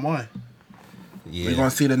 it's 1-1. Yeah, we're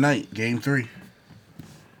gonna see tonight, Game 3.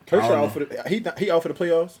 Kershaw out for he out for the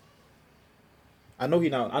playoffs. I know he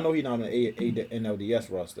not in the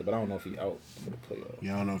NLDS roster, but I don't know if he out for the playoffs.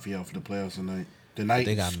 Yeah, I don't know if he out for the playoffs tonight. Tonight,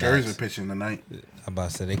 Scherzer pitching tonight. I'm about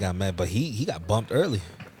to say they got mad, but he got bumped early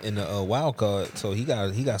in the wild card, so he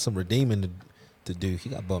got some redeeming to do. He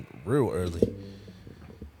got bumped real early.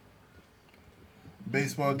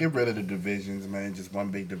 Baseball, get rid of the divisions, man. Just one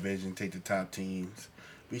big division. Take the top teams.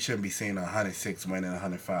 We shouldn't be seeing a 106 win and a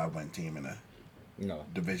 105 win team in a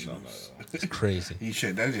division. No. It's crazy.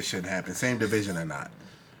 That just shouldn't happen. Same division or not.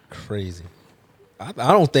 Crazy. I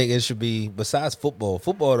don't think it should be, besides football.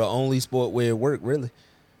 Football the only sport where it worked, really.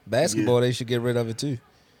 Basketball, they should get rid of it, too.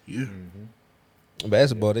 Yeah.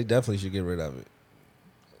 Basketball, they definitely should get rid of it.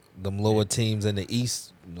 Them lower teams in the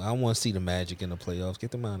East, I want to see the Magic in the playoffs.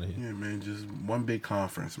 Get them out of here. Yeah, man, just one big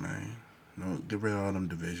conference, man. No, get rid of all them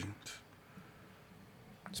divisions.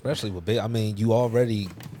 Especially with you already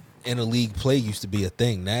in a league play used to be a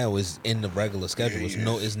thing. Now it's in the regular schedule.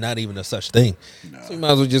 It's not even a such thing. No. So you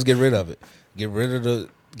might as well just get rid of it. Get rid of the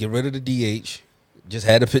DH. Just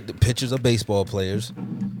had to put the pictures of baseball players.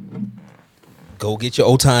 Go get your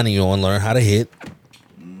Ohtani on. Learn how to hit.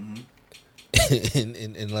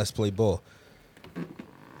 And let's play ball.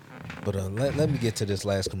 But let me get to this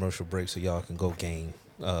last commercial break so y'all can go game.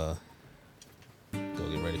 Go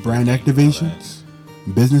get ready. Brand activations,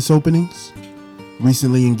 business openings,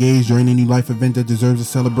 recently engaged or any new life event that deserves a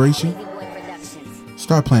celebration.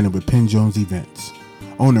 Start planning with Penn Jones Events.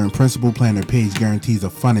 Owner and principal planner Paige guarantees a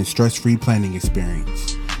fun and stress-free planning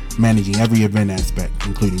experience, managing every event aspect,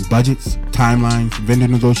 including budgets, timelines, vendor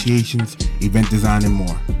negotiations, event design, and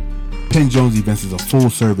more. Penn Jones Events is a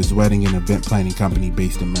full-service wedding and event planning company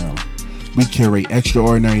based in Maryland. We curate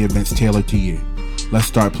extraordinary events tailored to you. Let's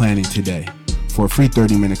start planning today. For a free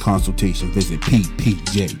 30-minute consultation, visit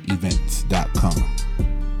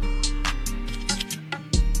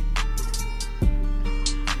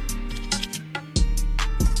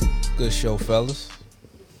ppjevents.com. Good show, fellas.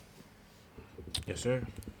 Yes, sir.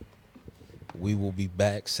 We will be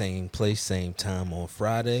back, same place, same time on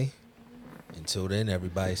Friday. Until then,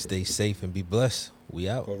 everybody stay safe and be blessed. We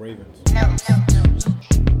out. Go Ravens. No.